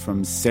heard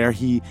from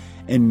Serhiy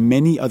and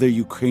many other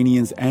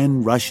Ukrainians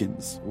and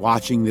Russians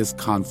watching this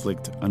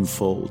conflict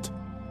unfold.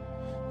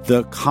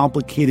 The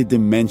complicated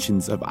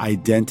dimensions of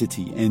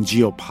identity and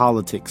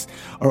geopolitics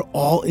are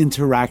all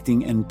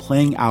interacting and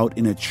playing out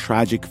in a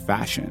tragic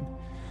fashion.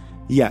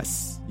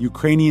 Yes,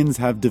 Ukrainians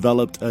have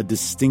developed a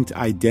distinct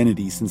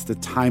identity since the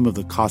time of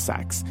the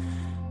Cossacks,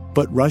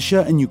 but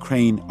Russia and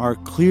Ukraine are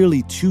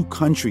clearly two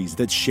countries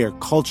that share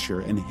culture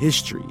and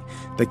history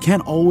that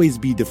can't always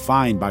be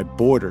defined by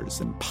borders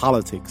and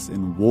politics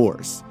and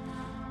wars.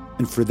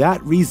 And for that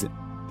reason,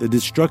 the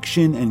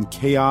destruction and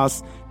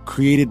chaos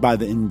created by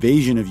the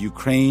invasion of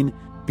Ukraine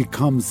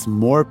becomes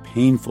more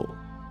painful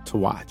to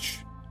watch.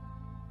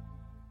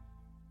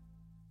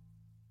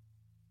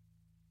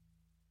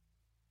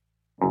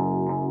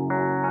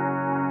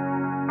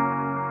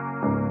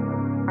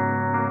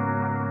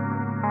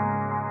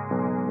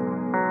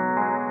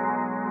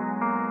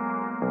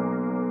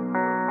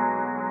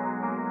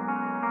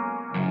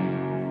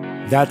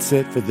 That's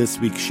it for this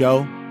week's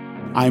show.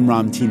 I'm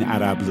Ramtin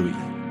Arablouei.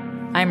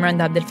 I'm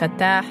Rand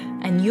Abdelfattah,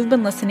 and you've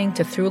been listening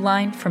to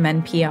Throughline from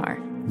NPR.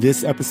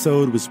 This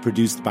episode was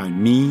produced by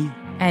me.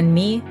 And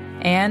me,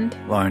 and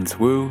Lawrence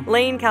Wu,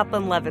 Lane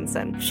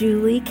Kaplan-Levinson,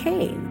 Julie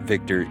Kane,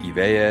 Victor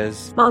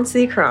Ives,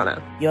 Monsi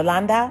Krana,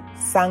 Yolanda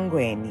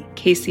Sangweni,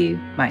 Casey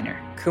Minor,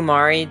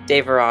 Kumari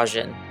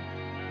Devarajan.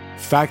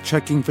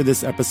 Fact-checking for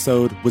this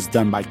episode was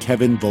done by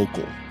Kevin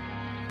Vogel.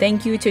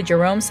 Thank you to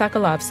Jerome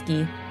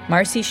Sokolovsky,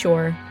 Marcy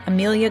Shore,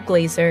 Amelia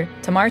Glazer,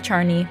 Tamar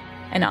Charney,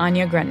 and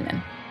Anya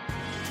Grenman.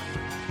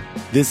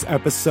 This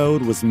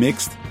episode was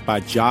mixed by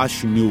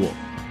Josh Newell.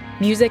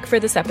 Music for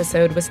this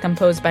episode was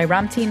composed by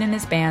Ramteen and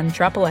his band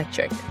Drop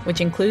Electric,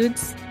 which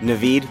includes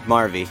Naveed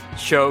Marvi,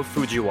 Sho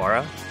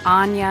Fujiwara,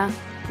 Anya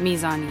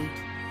Mizani.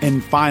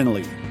 And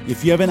finally,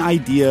 if you have an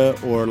idea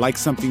or like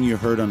something you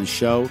heard on the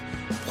show,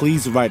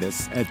 please write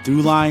us at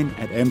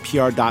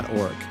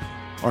throughline@npr.org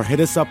or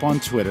hit us up on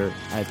Twitter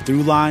at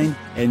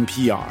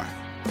ThroughlineNPR.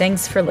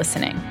 Thanks for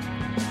listening.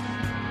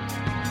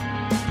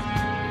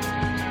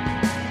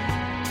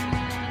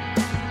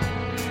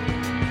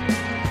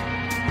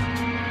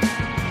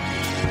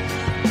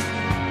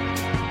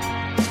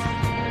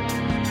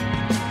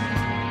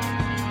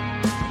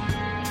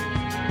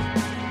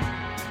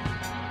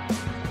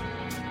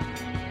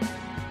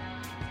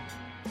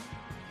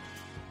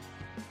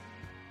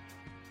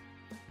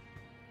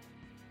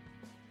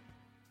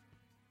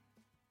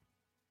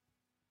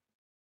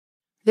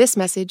 This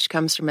message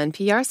comes from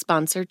NPR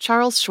sponsor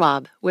Charles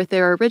Schwab with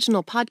their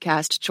original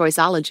podcast,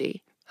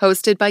 Choiceology,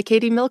 hosted by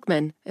Katie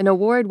Milkman, an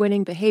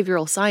award-winning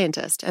behavioral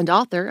scientist and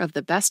author of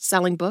the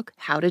best-selling book,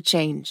 How to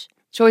Change.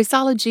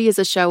 Choiceology is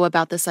a show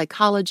about the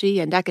psychology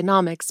and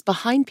economics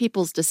behind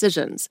people's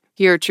decisions.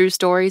 Hear true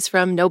stories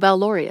from Nobel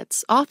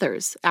laureates,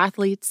 authors,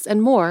 athletes,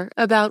 and more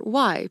about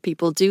why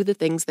people do the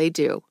things they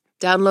do.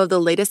 Download the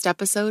latest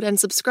episode and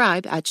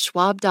subscribe at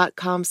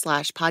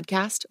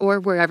schwab.com/podcast or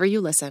wherever you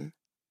listen.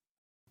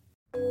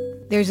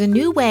 There's a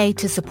new way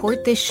to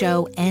support this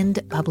show and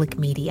public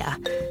media.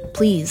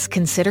 Please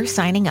consider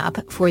signing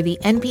up for the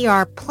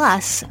NPR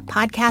Plus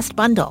podcast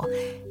bundle.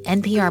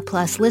 NPR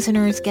Plus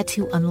listeners get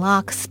to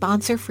unlock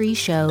sponsor-free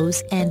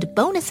shows and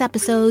bonus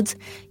episodes.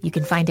 You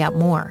can find out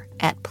more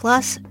at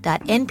plus.npr.org,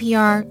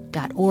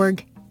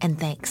 and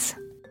thanks.